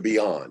to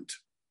beyond,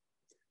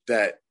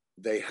 that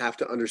they have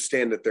to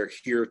understand that they're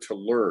here to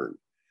learn.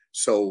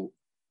 So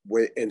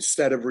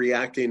instead of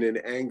reacting in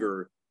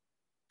anger,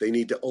 they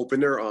need to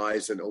open their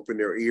eyes and open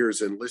their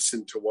ears and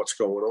listen to what's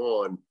going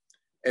on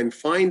and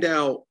find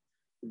out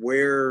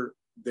where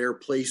their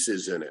place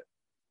is in it,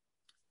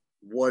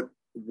 what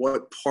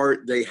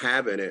part they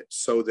have in it,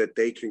 so that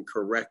they can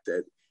correct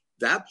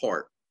that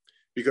part.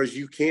 Because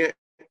you can't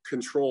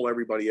control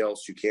everybody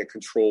else. You can't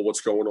control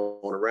what's going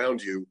on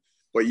around you,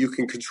 but you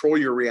can control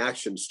your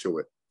reactions to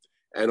it.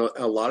 And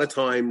a lot of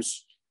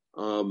times,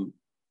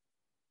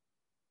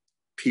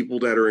 people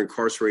that are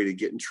incarcerated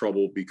get in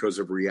trouble because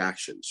of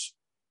reactions.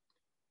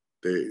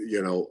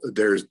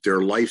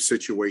 Their life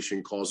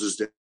situation causes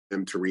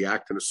them to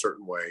react in a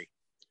certain way.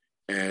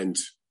 And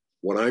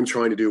what I'm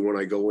trying to do when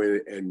I go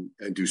in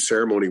and do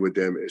ceremony with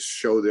them is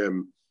show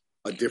them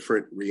a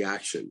different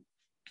reaction,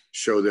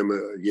 show them,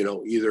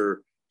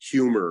 either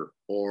humor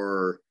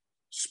or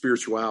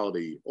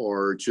spirituality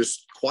or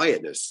just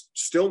quietness,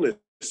 stillness.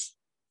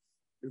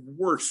 It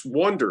works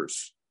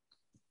wonders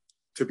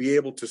to be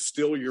able to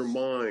still your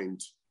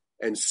mind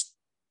and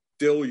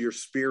still your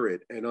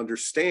spirit and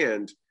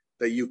understand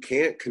that you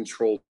can't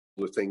control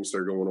the things that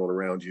are going on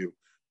around you,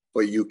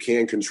 but you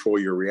can control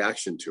your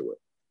reaction to it.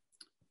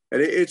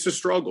 And it's a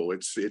struggle.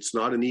 It's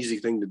not an easy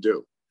thing to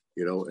do.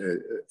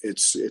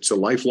 It's a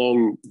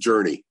lifelong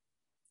journey.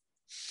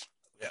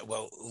 Yeah,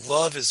 well,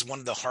 love is one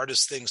of the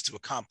hardest things to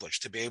accomplish,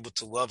 to be able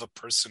to love a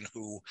person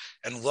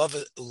and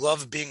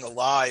love being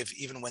alive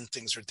even when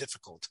things are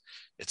difficult.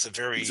 It's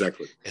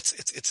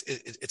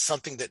it's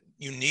something that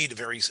you need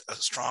a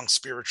strong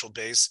spiritual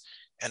base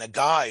and a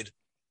guide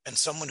and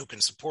someone who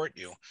can support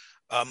you.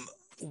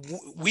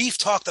 We've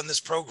talked on this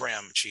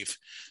program, Chief,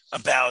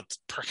 about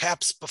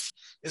perhaps,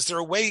 is there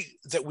a way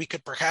that we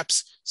could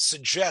perhaps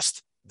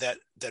suggest that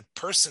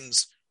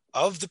persons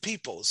of the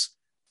peoples,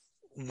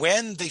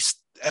 when they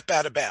step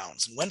out of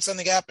bounds and when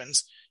something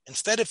happens,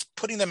 instead of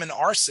putting them in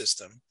our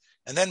system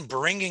and then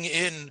bringing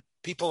in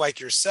people like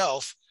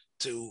yourself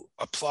to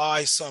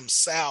apply some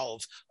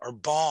salve or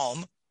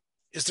balm,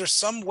 is there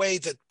some way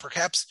that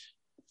perhaps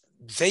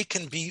they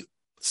can be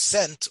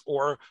sent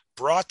or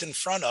brought in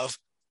front of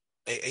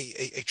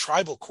a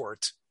tribal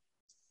court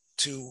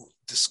to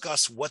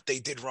discuss what they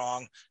did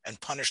wrong and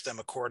punish them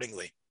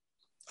accordingly?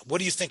 What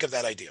do you think of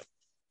that idea?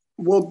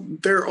 Well,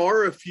 there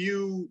are a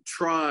few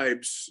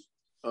tribes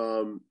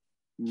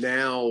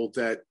now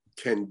that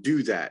can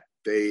do that.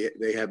 They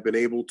have been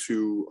able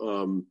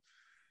to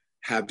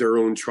have their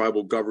own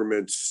tribal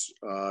governments.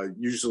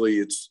 Usually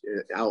it's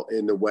out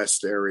in the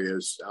West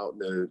areas, out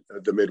in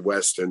the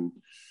Midwest. And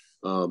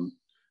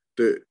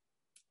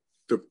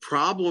the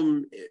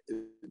problem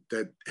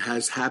that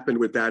has happened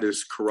with that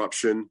is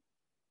corruption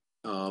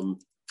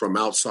from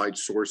outside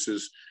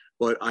sources.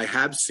 But I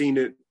have seen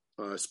it,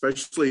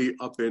 especially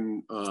up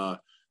in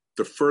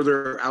the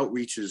further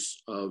outreaches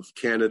of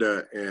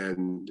Canada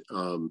and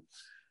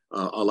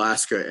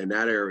Alaska and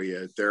that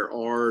area. There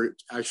are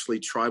actually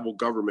tribal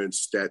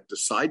governments that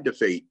decide the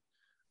fate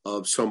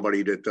of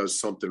somebody that does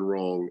something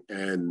wrong.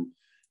 And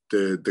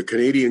the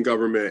Canadian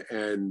government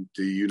and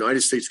the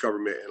United States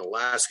government in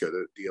Alaska,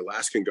 the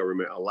Alaskan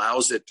government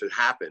allows it to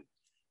happen.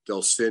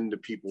 They'll send the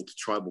people to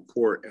tribal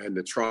court and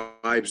the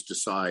tribes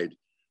decide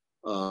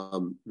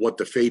what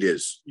the fate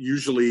is.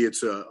 Usually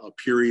it's a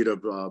period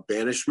of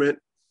banishment.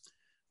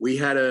 We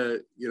had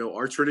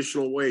our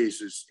traditional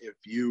ways is if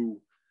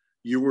you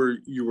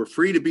were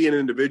free to be an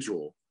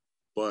individual,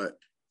 but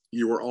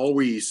you were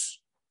always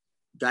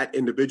that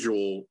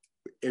individual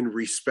in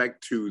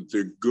respect to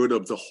the good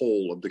of the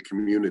whole of the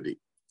community,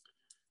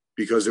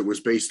 because it was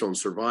based on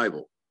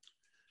survival.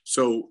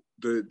 So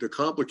the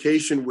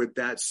complication with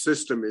that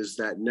system is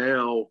that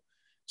now,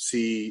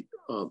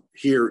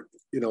 here,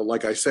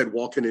 like I said,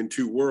 walking in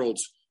two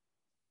worlds,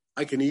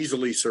 I can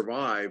easily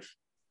survive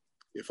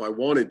if I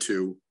wanted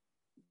to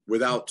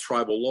without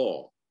tribal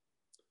law.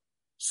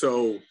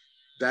 So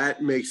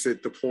that makes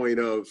it the point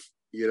of,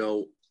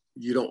 you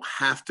don't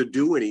have to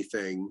do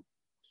anything.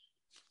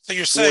 So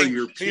you're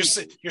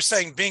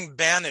saying being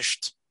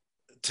banished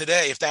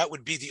today, if that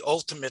would be the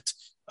ultimate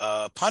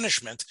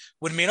punishment,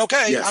 would mean,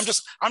 okay,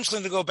 yes, I'm just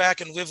going to go back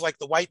and live like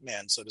the white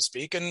man, so to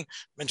speak, and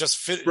just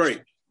fit.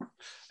 Right.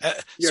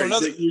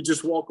 You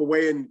just walk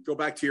away and go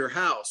back to your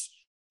house.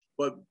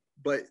 But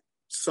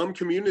some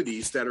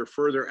communities that are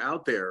further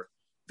out there,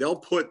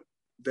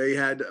 they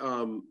had,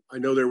 I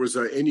know there was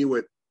an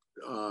Inuit,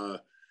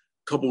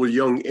 couple of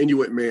young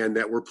Inuit men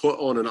that were put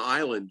on an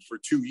island for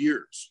 2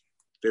 years.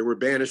 They were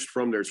banished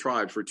from their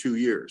tribe for 2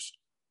 years,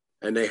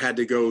 and they had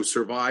to go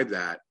survive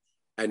that.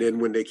 And then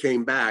when they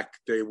came back,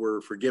 they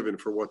were forgiven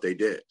for what they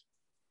did.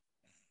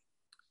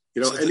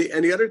 And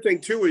the other thing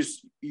too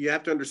is you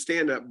have to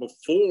understand that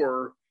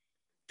before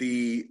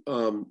the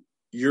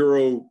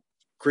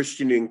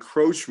Euro-Christian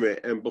encroachment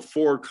and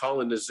before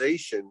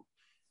colonization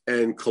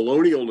and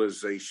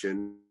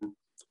colonialization,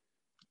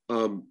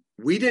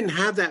 we didn't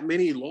have that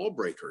many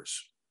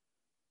lawbreakers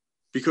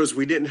because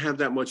we didn't have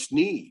that much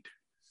need.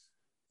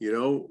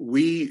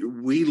 We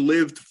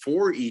lived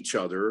for each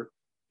other,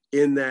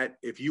 in that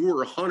if you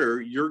were a hunter,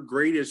 your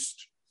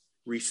greatest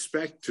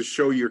respect to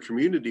show your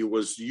community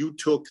was you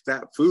took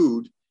that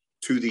food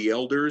to the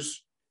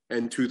elders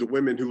and to the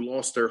women who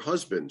lost their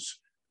husbands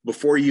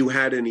before you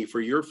had any for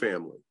your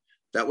family.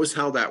 That was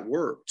how that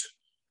worked.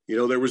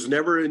 There was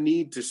never a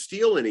need to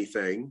steal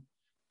anything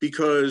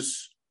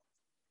because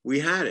we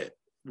had it.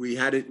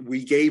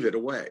 We gave it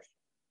away.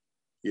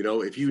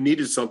 If you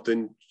needed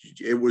something,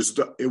 it was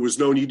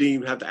known. You didn't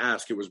even have to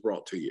ask. It was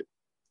brought to you.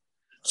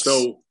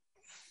 So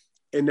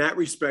in that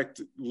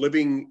respect,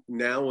 living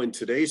now in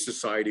today's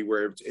society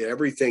where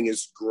everything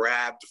is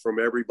grabbed from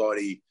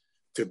everybody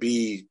to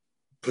be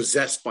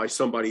possessed by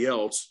somebody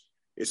else,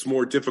 it's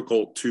more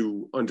difficult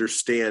to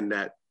understand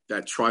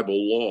that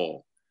tribal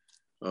law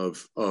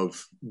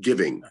of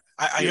giving.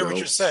 I hear what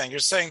you're saying. You're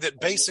saying that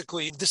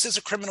basically this is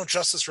a criminal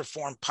justice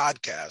reform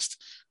podcast.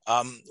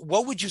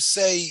 What would you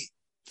say,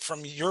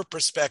 from your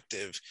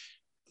perspective,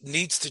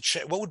 needs to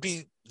change? What would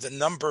be the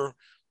number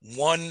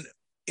one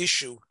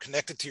issue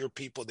connected to your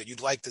people that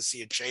you'd like to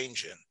see a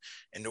change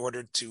in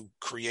order to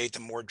create a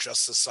more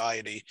just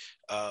society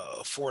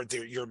for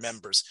your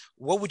members?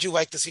 What would you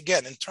like to see,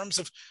 again, in terms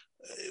of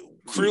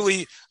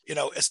clearly,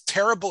 as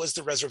terrible as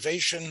the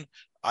reservation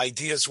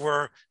ideas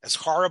were, as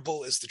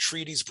horrible as the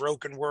treaties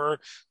broken were,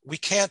 we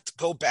can't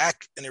go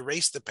back and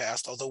erase the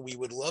past, although we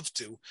would love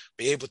to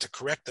be able to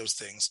correct those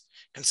things.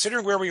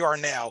 Considering where we are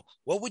now,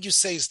 what would you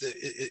say is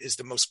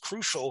the most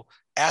crucial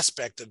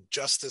aspect of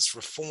justice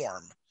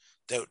reform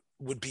that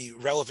would be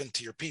relevant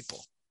to your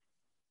people?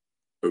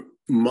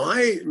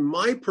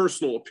 My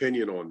personal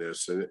opinion on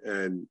this,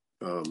 and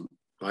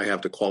I have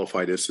to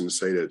qualify this and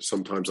say that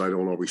sometimes I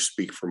don't always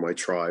speak for my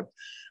tribe.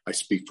 I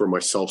speak for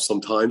myself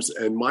sometimes.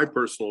 And my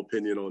personal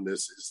opinion on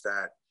this is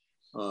that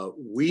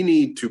we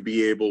need to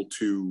be able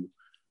to,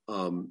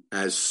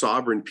 as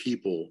sovereign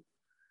people,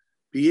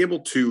 be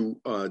able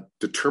to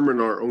determine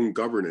our own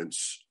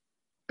governance,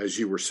 as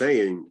you were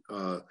saying,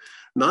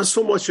 not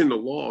so much in the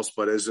laws,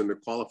 but as in the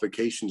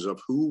qualifications of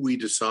who we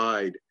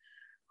decide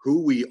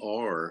who we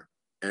are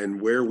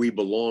and where we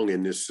belong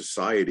in this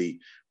society.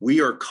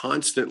 We are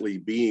constantly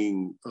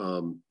being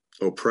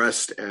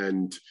oppressed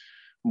and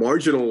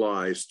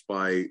marginalized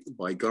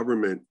by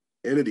government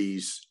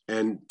entities,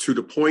 and to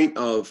the point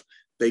of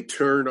they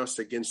turn us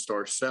against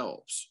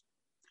ourselves.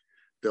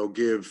 They'll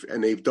give,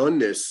 and they've done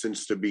this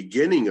since the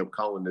beginning of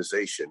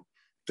colonization,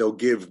 they'll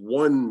give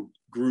one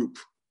group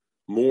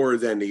more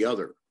than the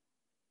other.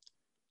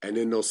 And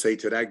then they'll say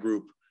to that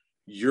group,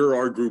 you're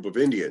our group of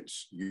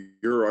Indians,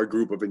 you're our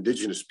group of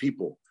indigenous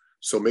people.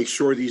 So make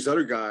sure these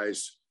other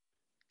guys,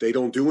 they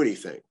don't do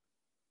anything.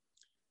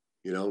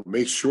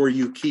 Make sure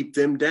you keep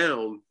them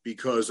down,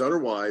 because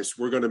otherwise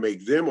we're going to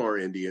make them our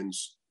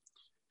Indians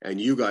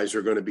and you guys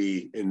are going to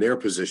be in their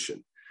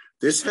position.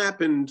 This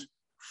happened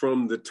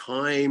from the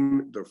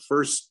time the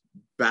first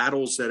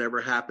battles that ever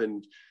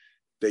happened.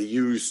 They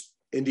used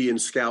Indian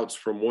scouts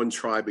from one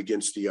tribe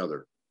against the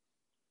other,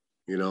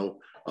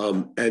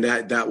 and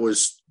that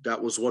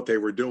was what they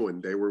were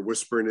doing. They were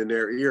whispering in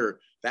their ear.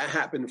 That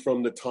happened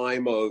from the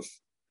time of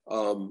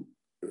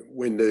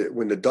when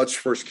the Dutch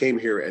first came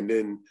here, and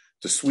then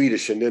the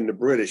Swedish, and then the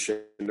British,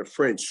 and the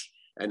French,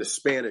 and the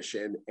Spanish,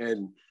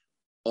 and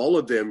all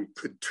of them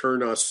could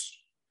turn us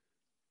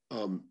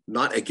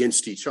not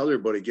against each other,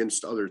 but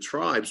against other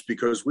tribes,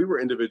 because we were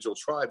individual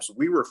tribes.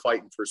 We were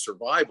fighting for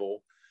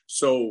survival.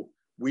 So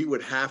we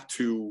would have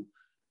to,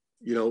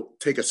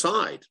 take a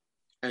side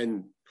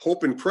and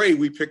hope and pray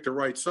we picked the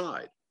right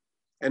side.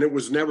 And it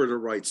was never the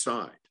right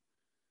side.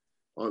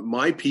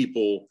 My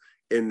people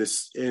in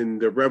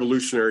the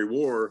Revolutionary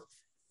War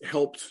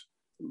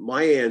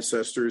my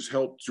ancestors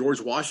helped George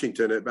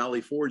Washington at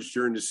Valley Forge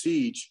during the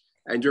siege.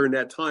 And during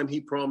that time, he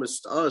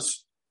promised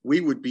us we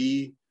would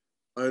be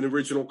an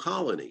original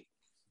colony.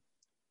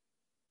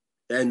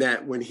 And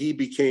that when he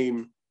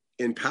became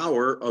in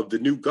power of the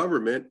new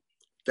government,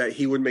 that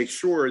he would make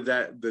sure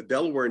that the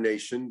Delaware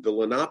Nation, the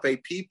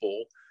Lenape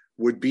people,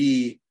 would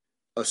be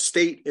a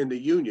state in the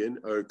Union,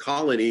 a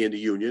colony in the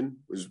Union,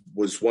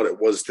 was what it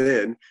was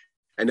then,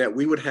 and that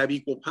we would have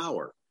equal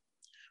power.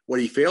 What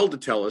he failed to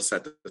tell us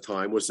at the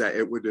time was that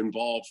it would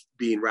involve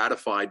being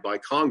ratified by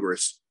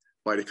Congress,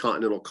 by the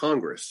Continental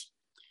Congress.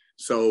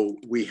 So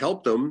we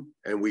helped them,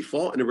 and we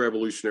fought in the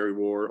Revolutionary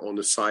War on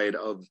the side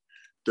of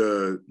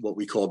what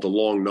we called the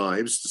Long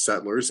Knives, the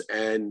settlers,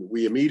 and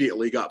we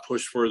immediately got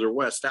pushed further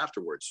west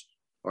afterwards,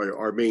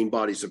 our main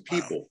bodies of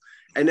people.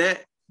 Wow. And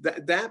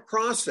that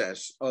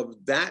process of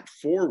that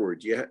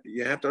forward, you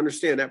have to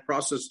understand that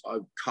process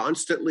of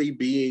constantly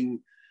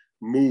being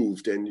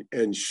moved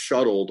and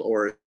shuttled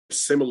or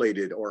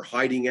assimilated or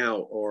hiding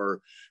out or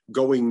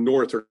going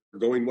north or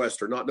going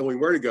west or not knowing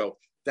where to go,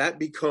 that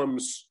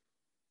becomes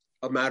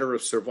a matter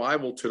of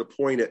survival to the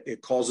point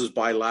it causes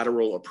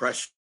bilateral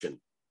oppression,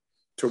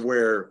 to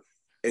where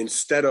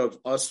instead of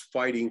us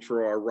fighting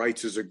for our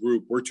rights as a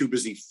group, we're too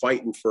busy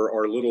fighting for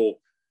our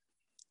little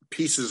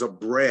pieces of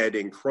bread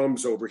and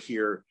crumbs over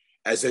here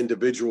as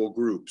individual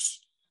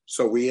groups.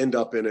 So we end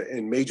up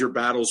in major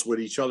battles with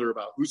each other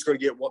about who's going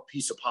to get what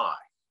piece of pie.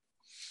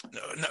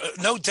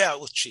 No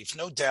doubt, Chief.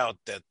 No doubt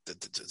that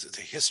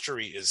the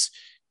history is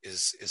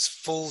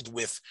filled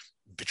with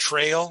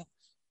betrayal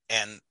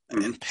and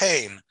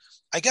pain.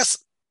 I guess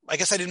I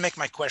didn't make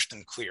my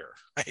question clear.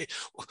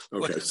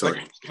 Okay,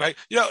 sorry. Right,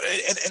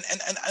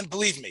 and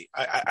believe me,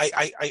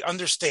 I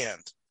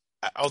understand.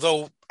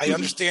 Although I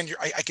understand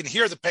I can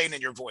hear the pain in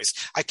your voice.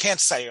 I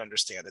can't say I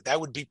understand it. That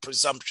would be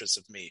presumptuous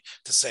of me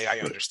to say I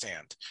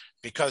understand,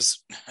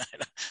 because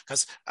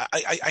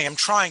I am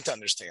trying to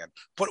understand.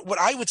 But what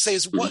I would say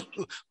is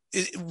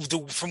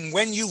from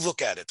when you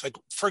look at it, like,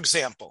 for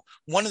example,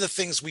 one of the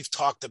things we've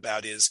talked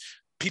about is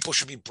people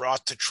should be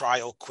brought to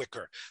trial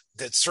quicker,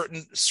 that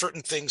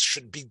certain things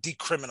should be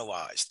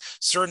decriminalized,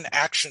 certain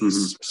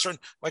actions, certain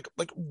like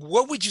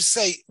what would you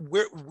say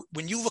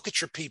when you look at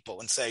your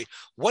people and say,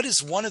 what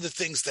is one of the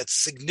things that's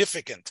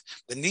significant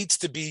that needs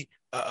to be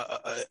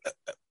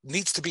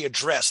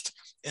addressed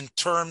in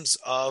terms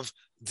of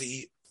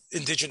the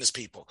indigenous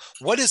people?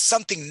 What is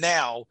something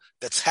now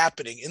that's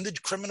happening in the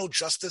criminal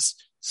justice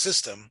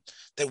system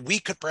that we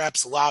could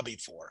perhaps lobby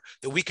for,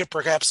 that we could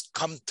perhaps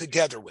come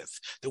together with,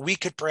 that we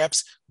could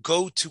perhaps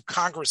go to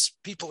Congress,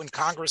 people in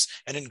Congress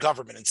and in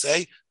government, and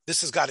say,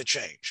 this has got to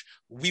change.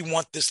 We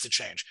want this to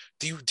change.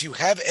 Do you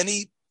have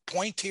any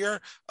point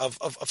here of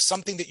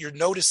something that you're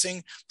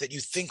noticing that you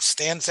think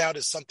stands out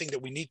as something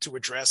that we need to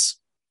address?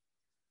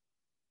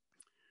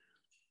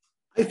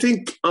 I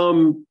think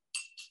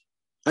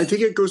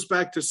it goes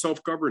back to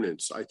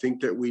self-governance. I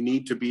think that we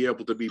need to be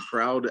able to be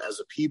proud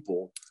as a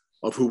people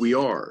of who we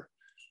are.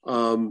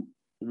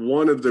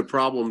 One of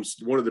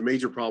the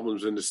major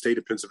problems in the state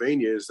of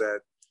Pennsylvania is that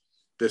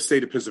the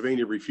state of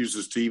Pennsylvania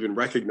refuses to even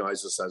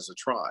recognize us as a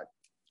tribe.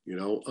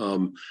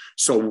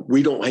 So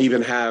we don't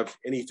even have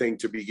anything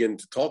to begin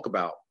to talk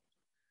about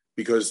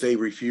because they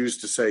refuse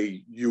to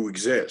say you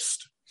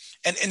exist.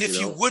 And if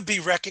you would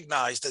be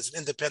recognized as an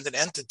independent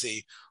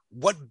entity,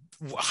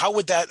 how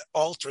would that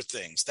alter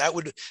things? That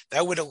would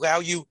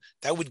allow you,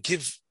 that would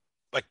give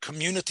like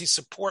community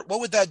support.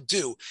 What would that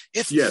do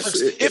if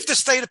the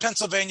state of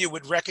Pennsylvania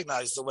would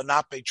recognize the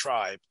Lenape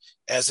tribe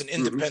as an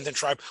independent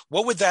tribe?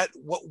 What would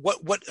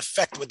what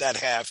effect would that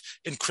have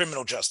in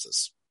criminal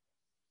justice?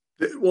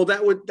 Well,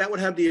 that would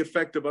have the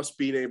effect of us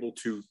being able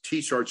to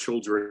teach our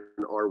children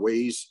our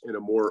ways in a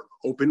more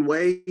open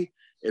way,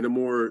 in a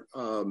more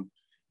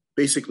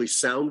basically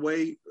sound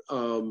way.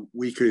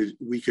 We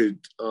could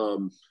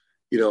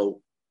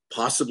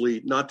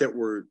possibly, not that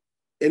we're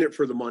in it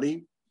for the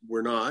money,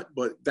 we're not,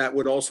 but that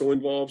would also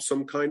involve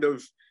some kind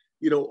of,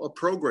 a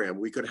program.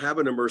 We could have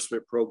an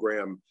immersement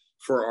program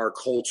for our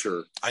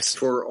culture,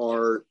 for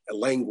our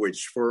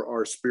language, for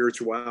our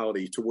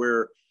spirituality, to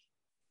where,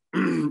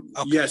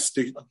 yes,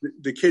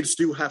 the kids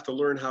do have to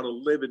learn how to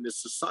live in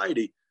this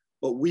society,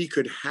 but we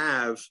could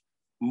have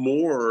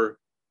more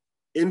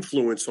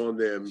influence on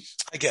them.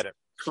 I get it.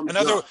 In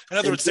other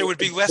words, there would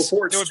be less.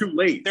 Before it's too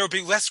late. There would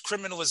be less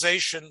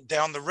criminalization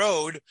down the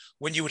road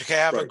when you would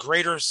have a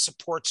greater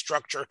support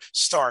structure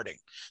starting.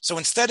 So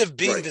instead of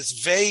being this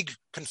vague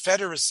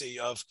confederacy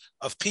of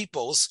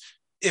peoples,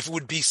 if it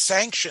would be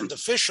sanctioned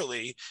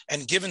officially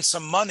and given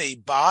some money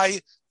by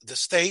the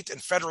state and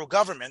federal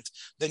government,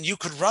 then you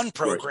could run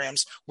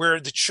programs where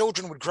the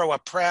children would grow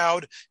up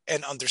proud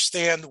and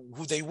understand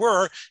who they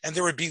were, and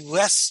there would be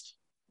less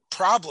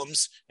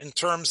problems in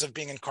terms of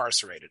being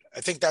incarcerated.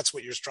 I think that's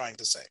what you're trying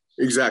to say.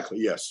 Exactly.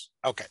 Yes.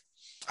 Okay.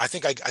 I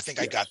think I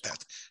got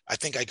that. I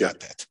think I got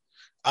that.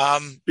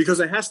 Because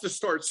it has to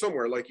start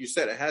somewhere. Like you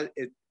said,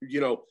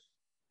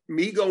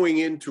 me going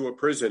into a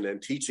prison and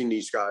teaching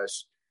these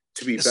guys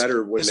to be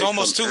better when it's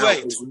almost too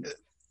late.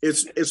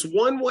 It's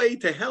one way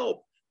to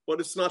help, but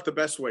it's not the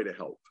best way to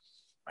help.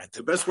 Right.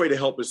 The best way to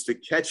help is to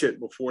catch it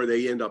before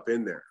they end up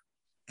in there.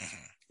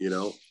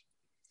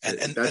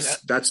 And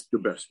that's the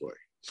best way.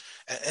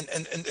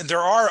 And there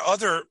are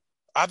other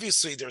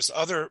obviously there's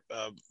other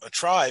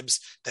tribes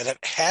that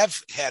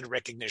have had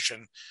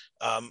recognition.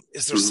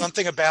 Is there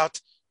something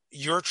about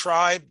your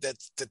tribe that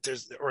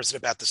there's, or is it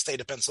about the state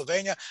of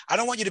Pennsylvania? I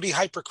don't want you to be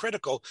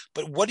hypercritical,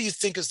 but what do you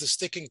think is the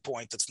sticking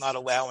point that's not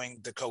allowing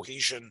the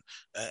cohesion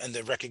and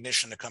the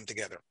recognition to come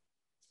together?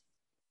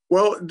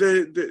 Well,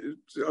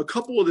 a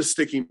couple of the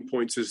sticking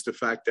points is the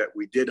fact that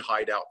we did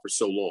hide out for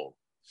so long.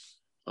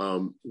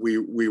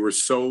 We were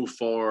so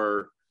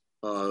far,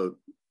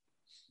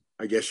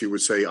 I guess you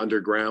would say,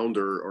 underground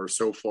or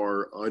so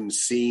far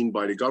unseen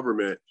by the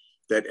government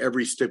that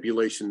every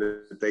stipulation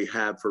that they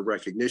have for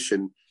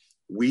recognition,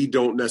 we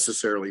don't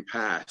necessarily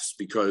pass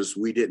because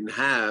we didn't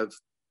have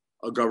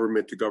a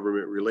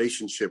government-to-government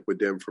relationship with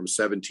them from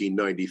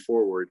 1790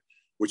 forward,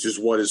 which is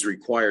what is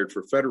required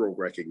for federal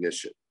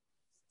recognition.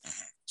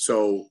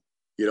 So,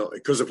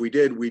 because if we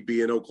did, we'd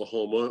be in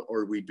Oklahoma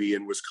or we'd be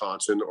in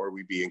Wisconsin or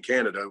we'd be in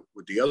Canada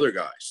with the other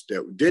guys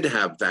that did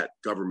have that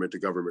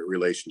government-to-government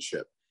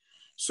relationship.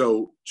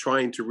 So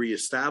trying to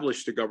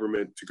reestablish the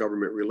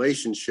government-to-government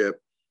relationship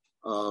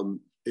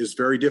is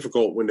very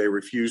difficult when they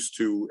refuse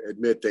to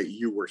admit that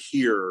you were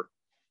here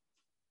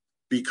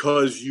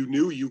because you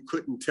knew you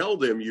couldn't tell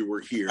them you were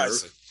here,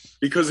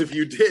 because if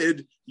you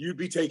did, you'd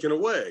be taken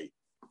away.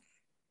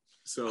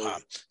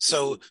 So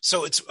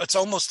it's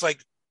almost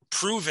like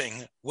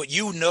proving what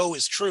you know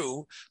is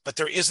true, but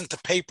there isn't the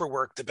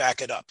paperwork to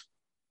back it up.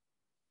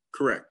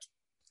 Correct.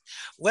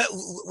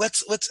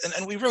 Let's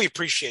and we really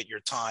appreciate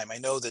your time. I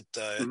know that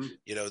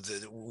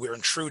we're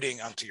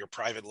intruding onto your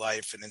private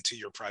life and into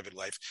your private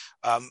life.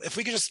 If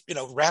we could just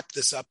wrap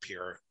this up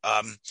here.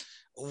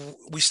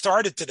 We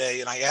started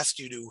today, and I asked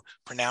you to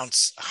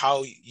pronounce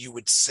how you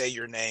would say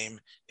your name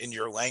in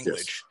your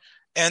language,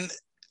 and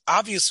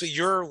obviously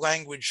your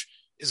language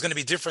is going to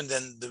be different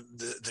than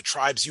the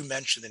tribes you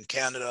mentioned in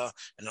Canada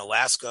and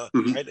Alaska,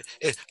 right?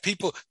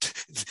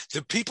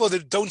 The people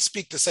that don't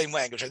speak the same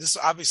language. This is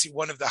obviously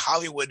one of the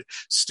Hollywood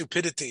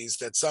stupidities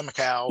that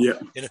somehow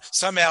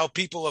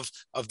people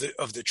of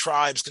the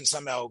tribes can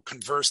somehow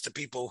converse to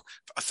people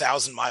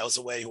 1,000 miles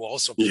away who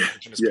also speak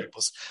indigenous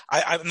peoples.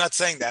 I'm not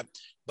saying that,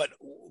 but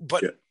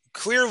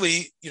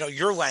clearly,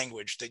 your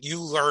language that you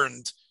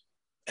learned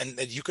and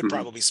that you could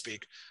probably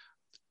speak.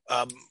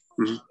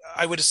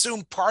 I would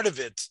assume part of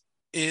it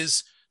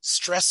is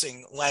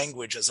stressing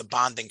language as a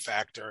bonding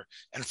factor,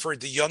 and for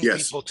the young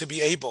people to be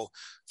able,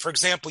 for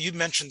example, you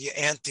mentioned the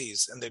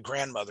aunties and the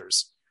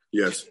grandmothers.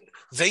 Yes.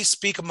 They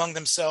speak among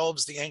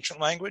themselves the ancient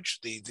language,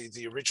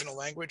 the original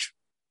language.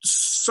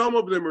 Some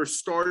of them are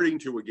starting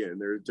to again.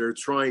 They're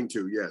trying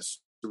to. Yes,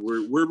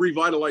 we're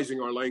revitalizing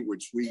our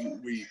language.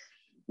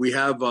 We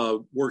have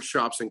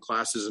workshops and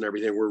classes and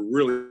everything. We're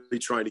really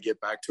trying to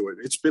get back to it.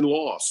 It's been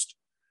lost.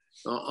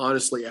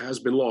 Honestly, it has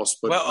been lost.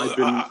 But I've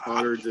been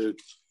honored to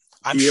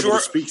able to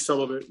speak some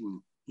of it,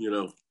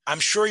 and I'm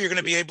sure you're going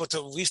to be able to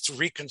at least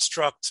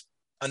reconstruct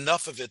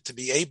enough of it to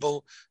be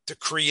able to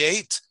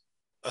create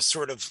a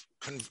sort of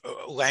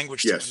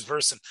language to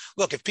converse in.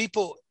 Look, if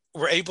people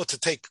were able to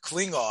take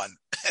Klingon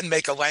and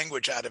make a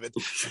language out of it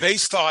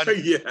based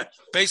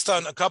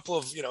on a couple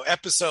of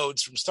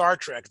episodes from Star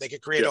Trek, they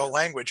could create a whole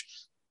language.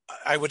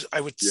 I would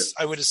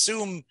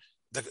assume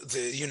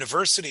the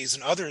universities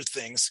and other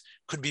things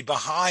could be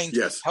behind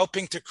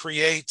helping to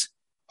create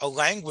a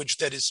language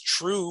that is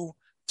true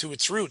to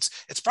its roots.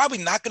 It's probably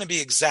not going to be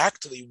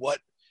exactly what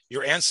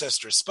your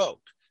ancestors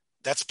spoke.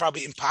 That's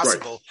probably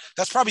impossible. Right.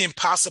 That's probably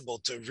impossible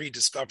to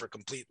rediscover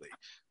completely,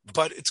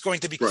 but it's going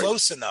to be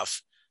close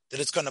enough that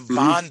it's going to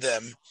bond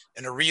them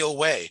in a real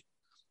way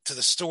to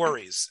the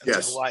stories and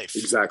to the life.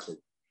 Exactly.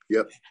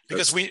 Yep.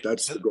 Because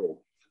that's the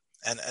goal.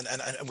 And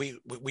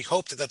we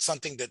hope that that's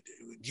something that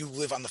you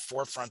live on the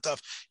forefront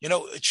of.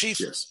 Chief,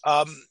 you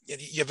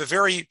have a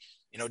very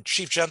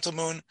Chief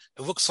Gentleman,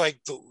 it looks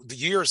like the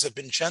years have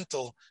been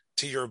gentle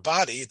to your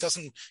body. You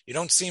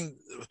don't seem,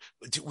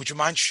 would you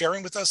mind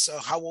sharing with us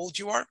how old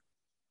you are?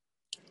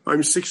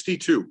 I'm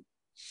 62.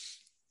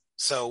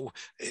 So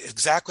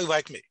exactly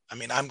like me. I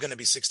mean, I'm going to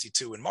be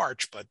 62 in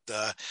March, but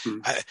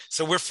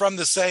so we're from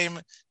the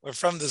same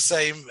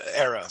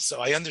era.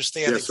 So I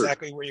understand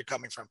exactly where you're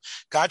coming from.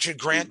 God should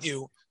grant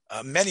you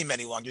many,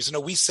 many long years.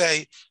 We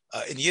say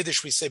in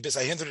Yiddish, we say bis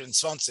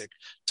 120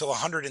 till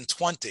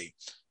 120.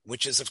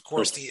 Which is, of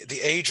course,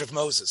 the age of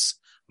Moses.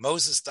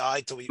 Moses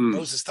died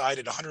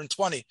at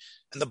 120.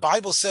 And the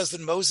Bible says that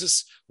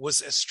Moses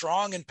was as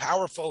strong and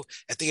powerful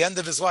at the end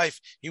of his life.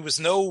 He was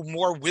no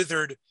more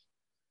withered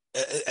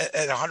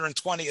at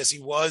 120 as he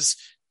was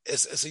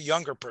as a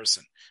younger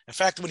person. In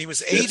fact, when he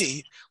was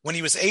 80,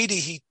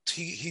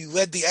 he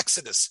led the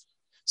Exodus.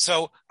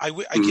 So I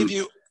give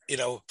you,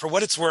 for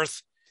what it's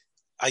worth,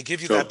 I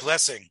give you that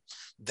blessing.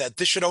 That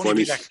this should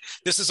only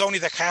this is only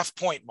the half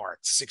point mark,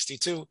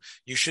 62.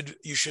 You should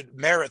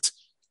merit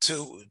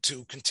to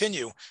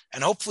continue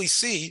and hopefully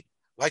see,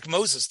 like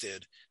Moses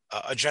did,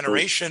 a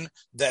generation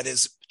that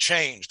is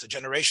changed, a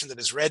generation that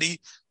is ready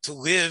to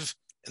live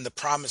in the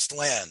promised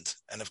land.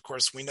 And of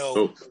course, we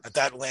know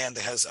that land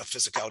has a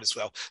physicality as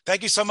well.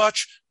 Thank you so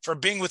much for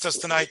being with us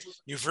tonight.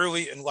 You've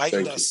really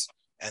enlightened us,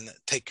 and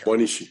take care.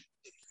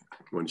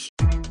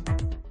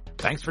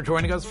 Thanks for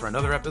joining us for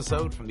another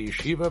episode from the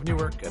Yeshiva of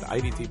Newark at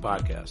IDT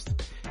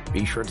Podcast.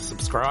 Be sure to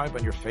subscribe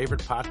on your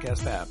favorite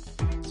podcast app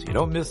so you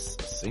don't miss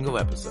a single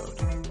episode.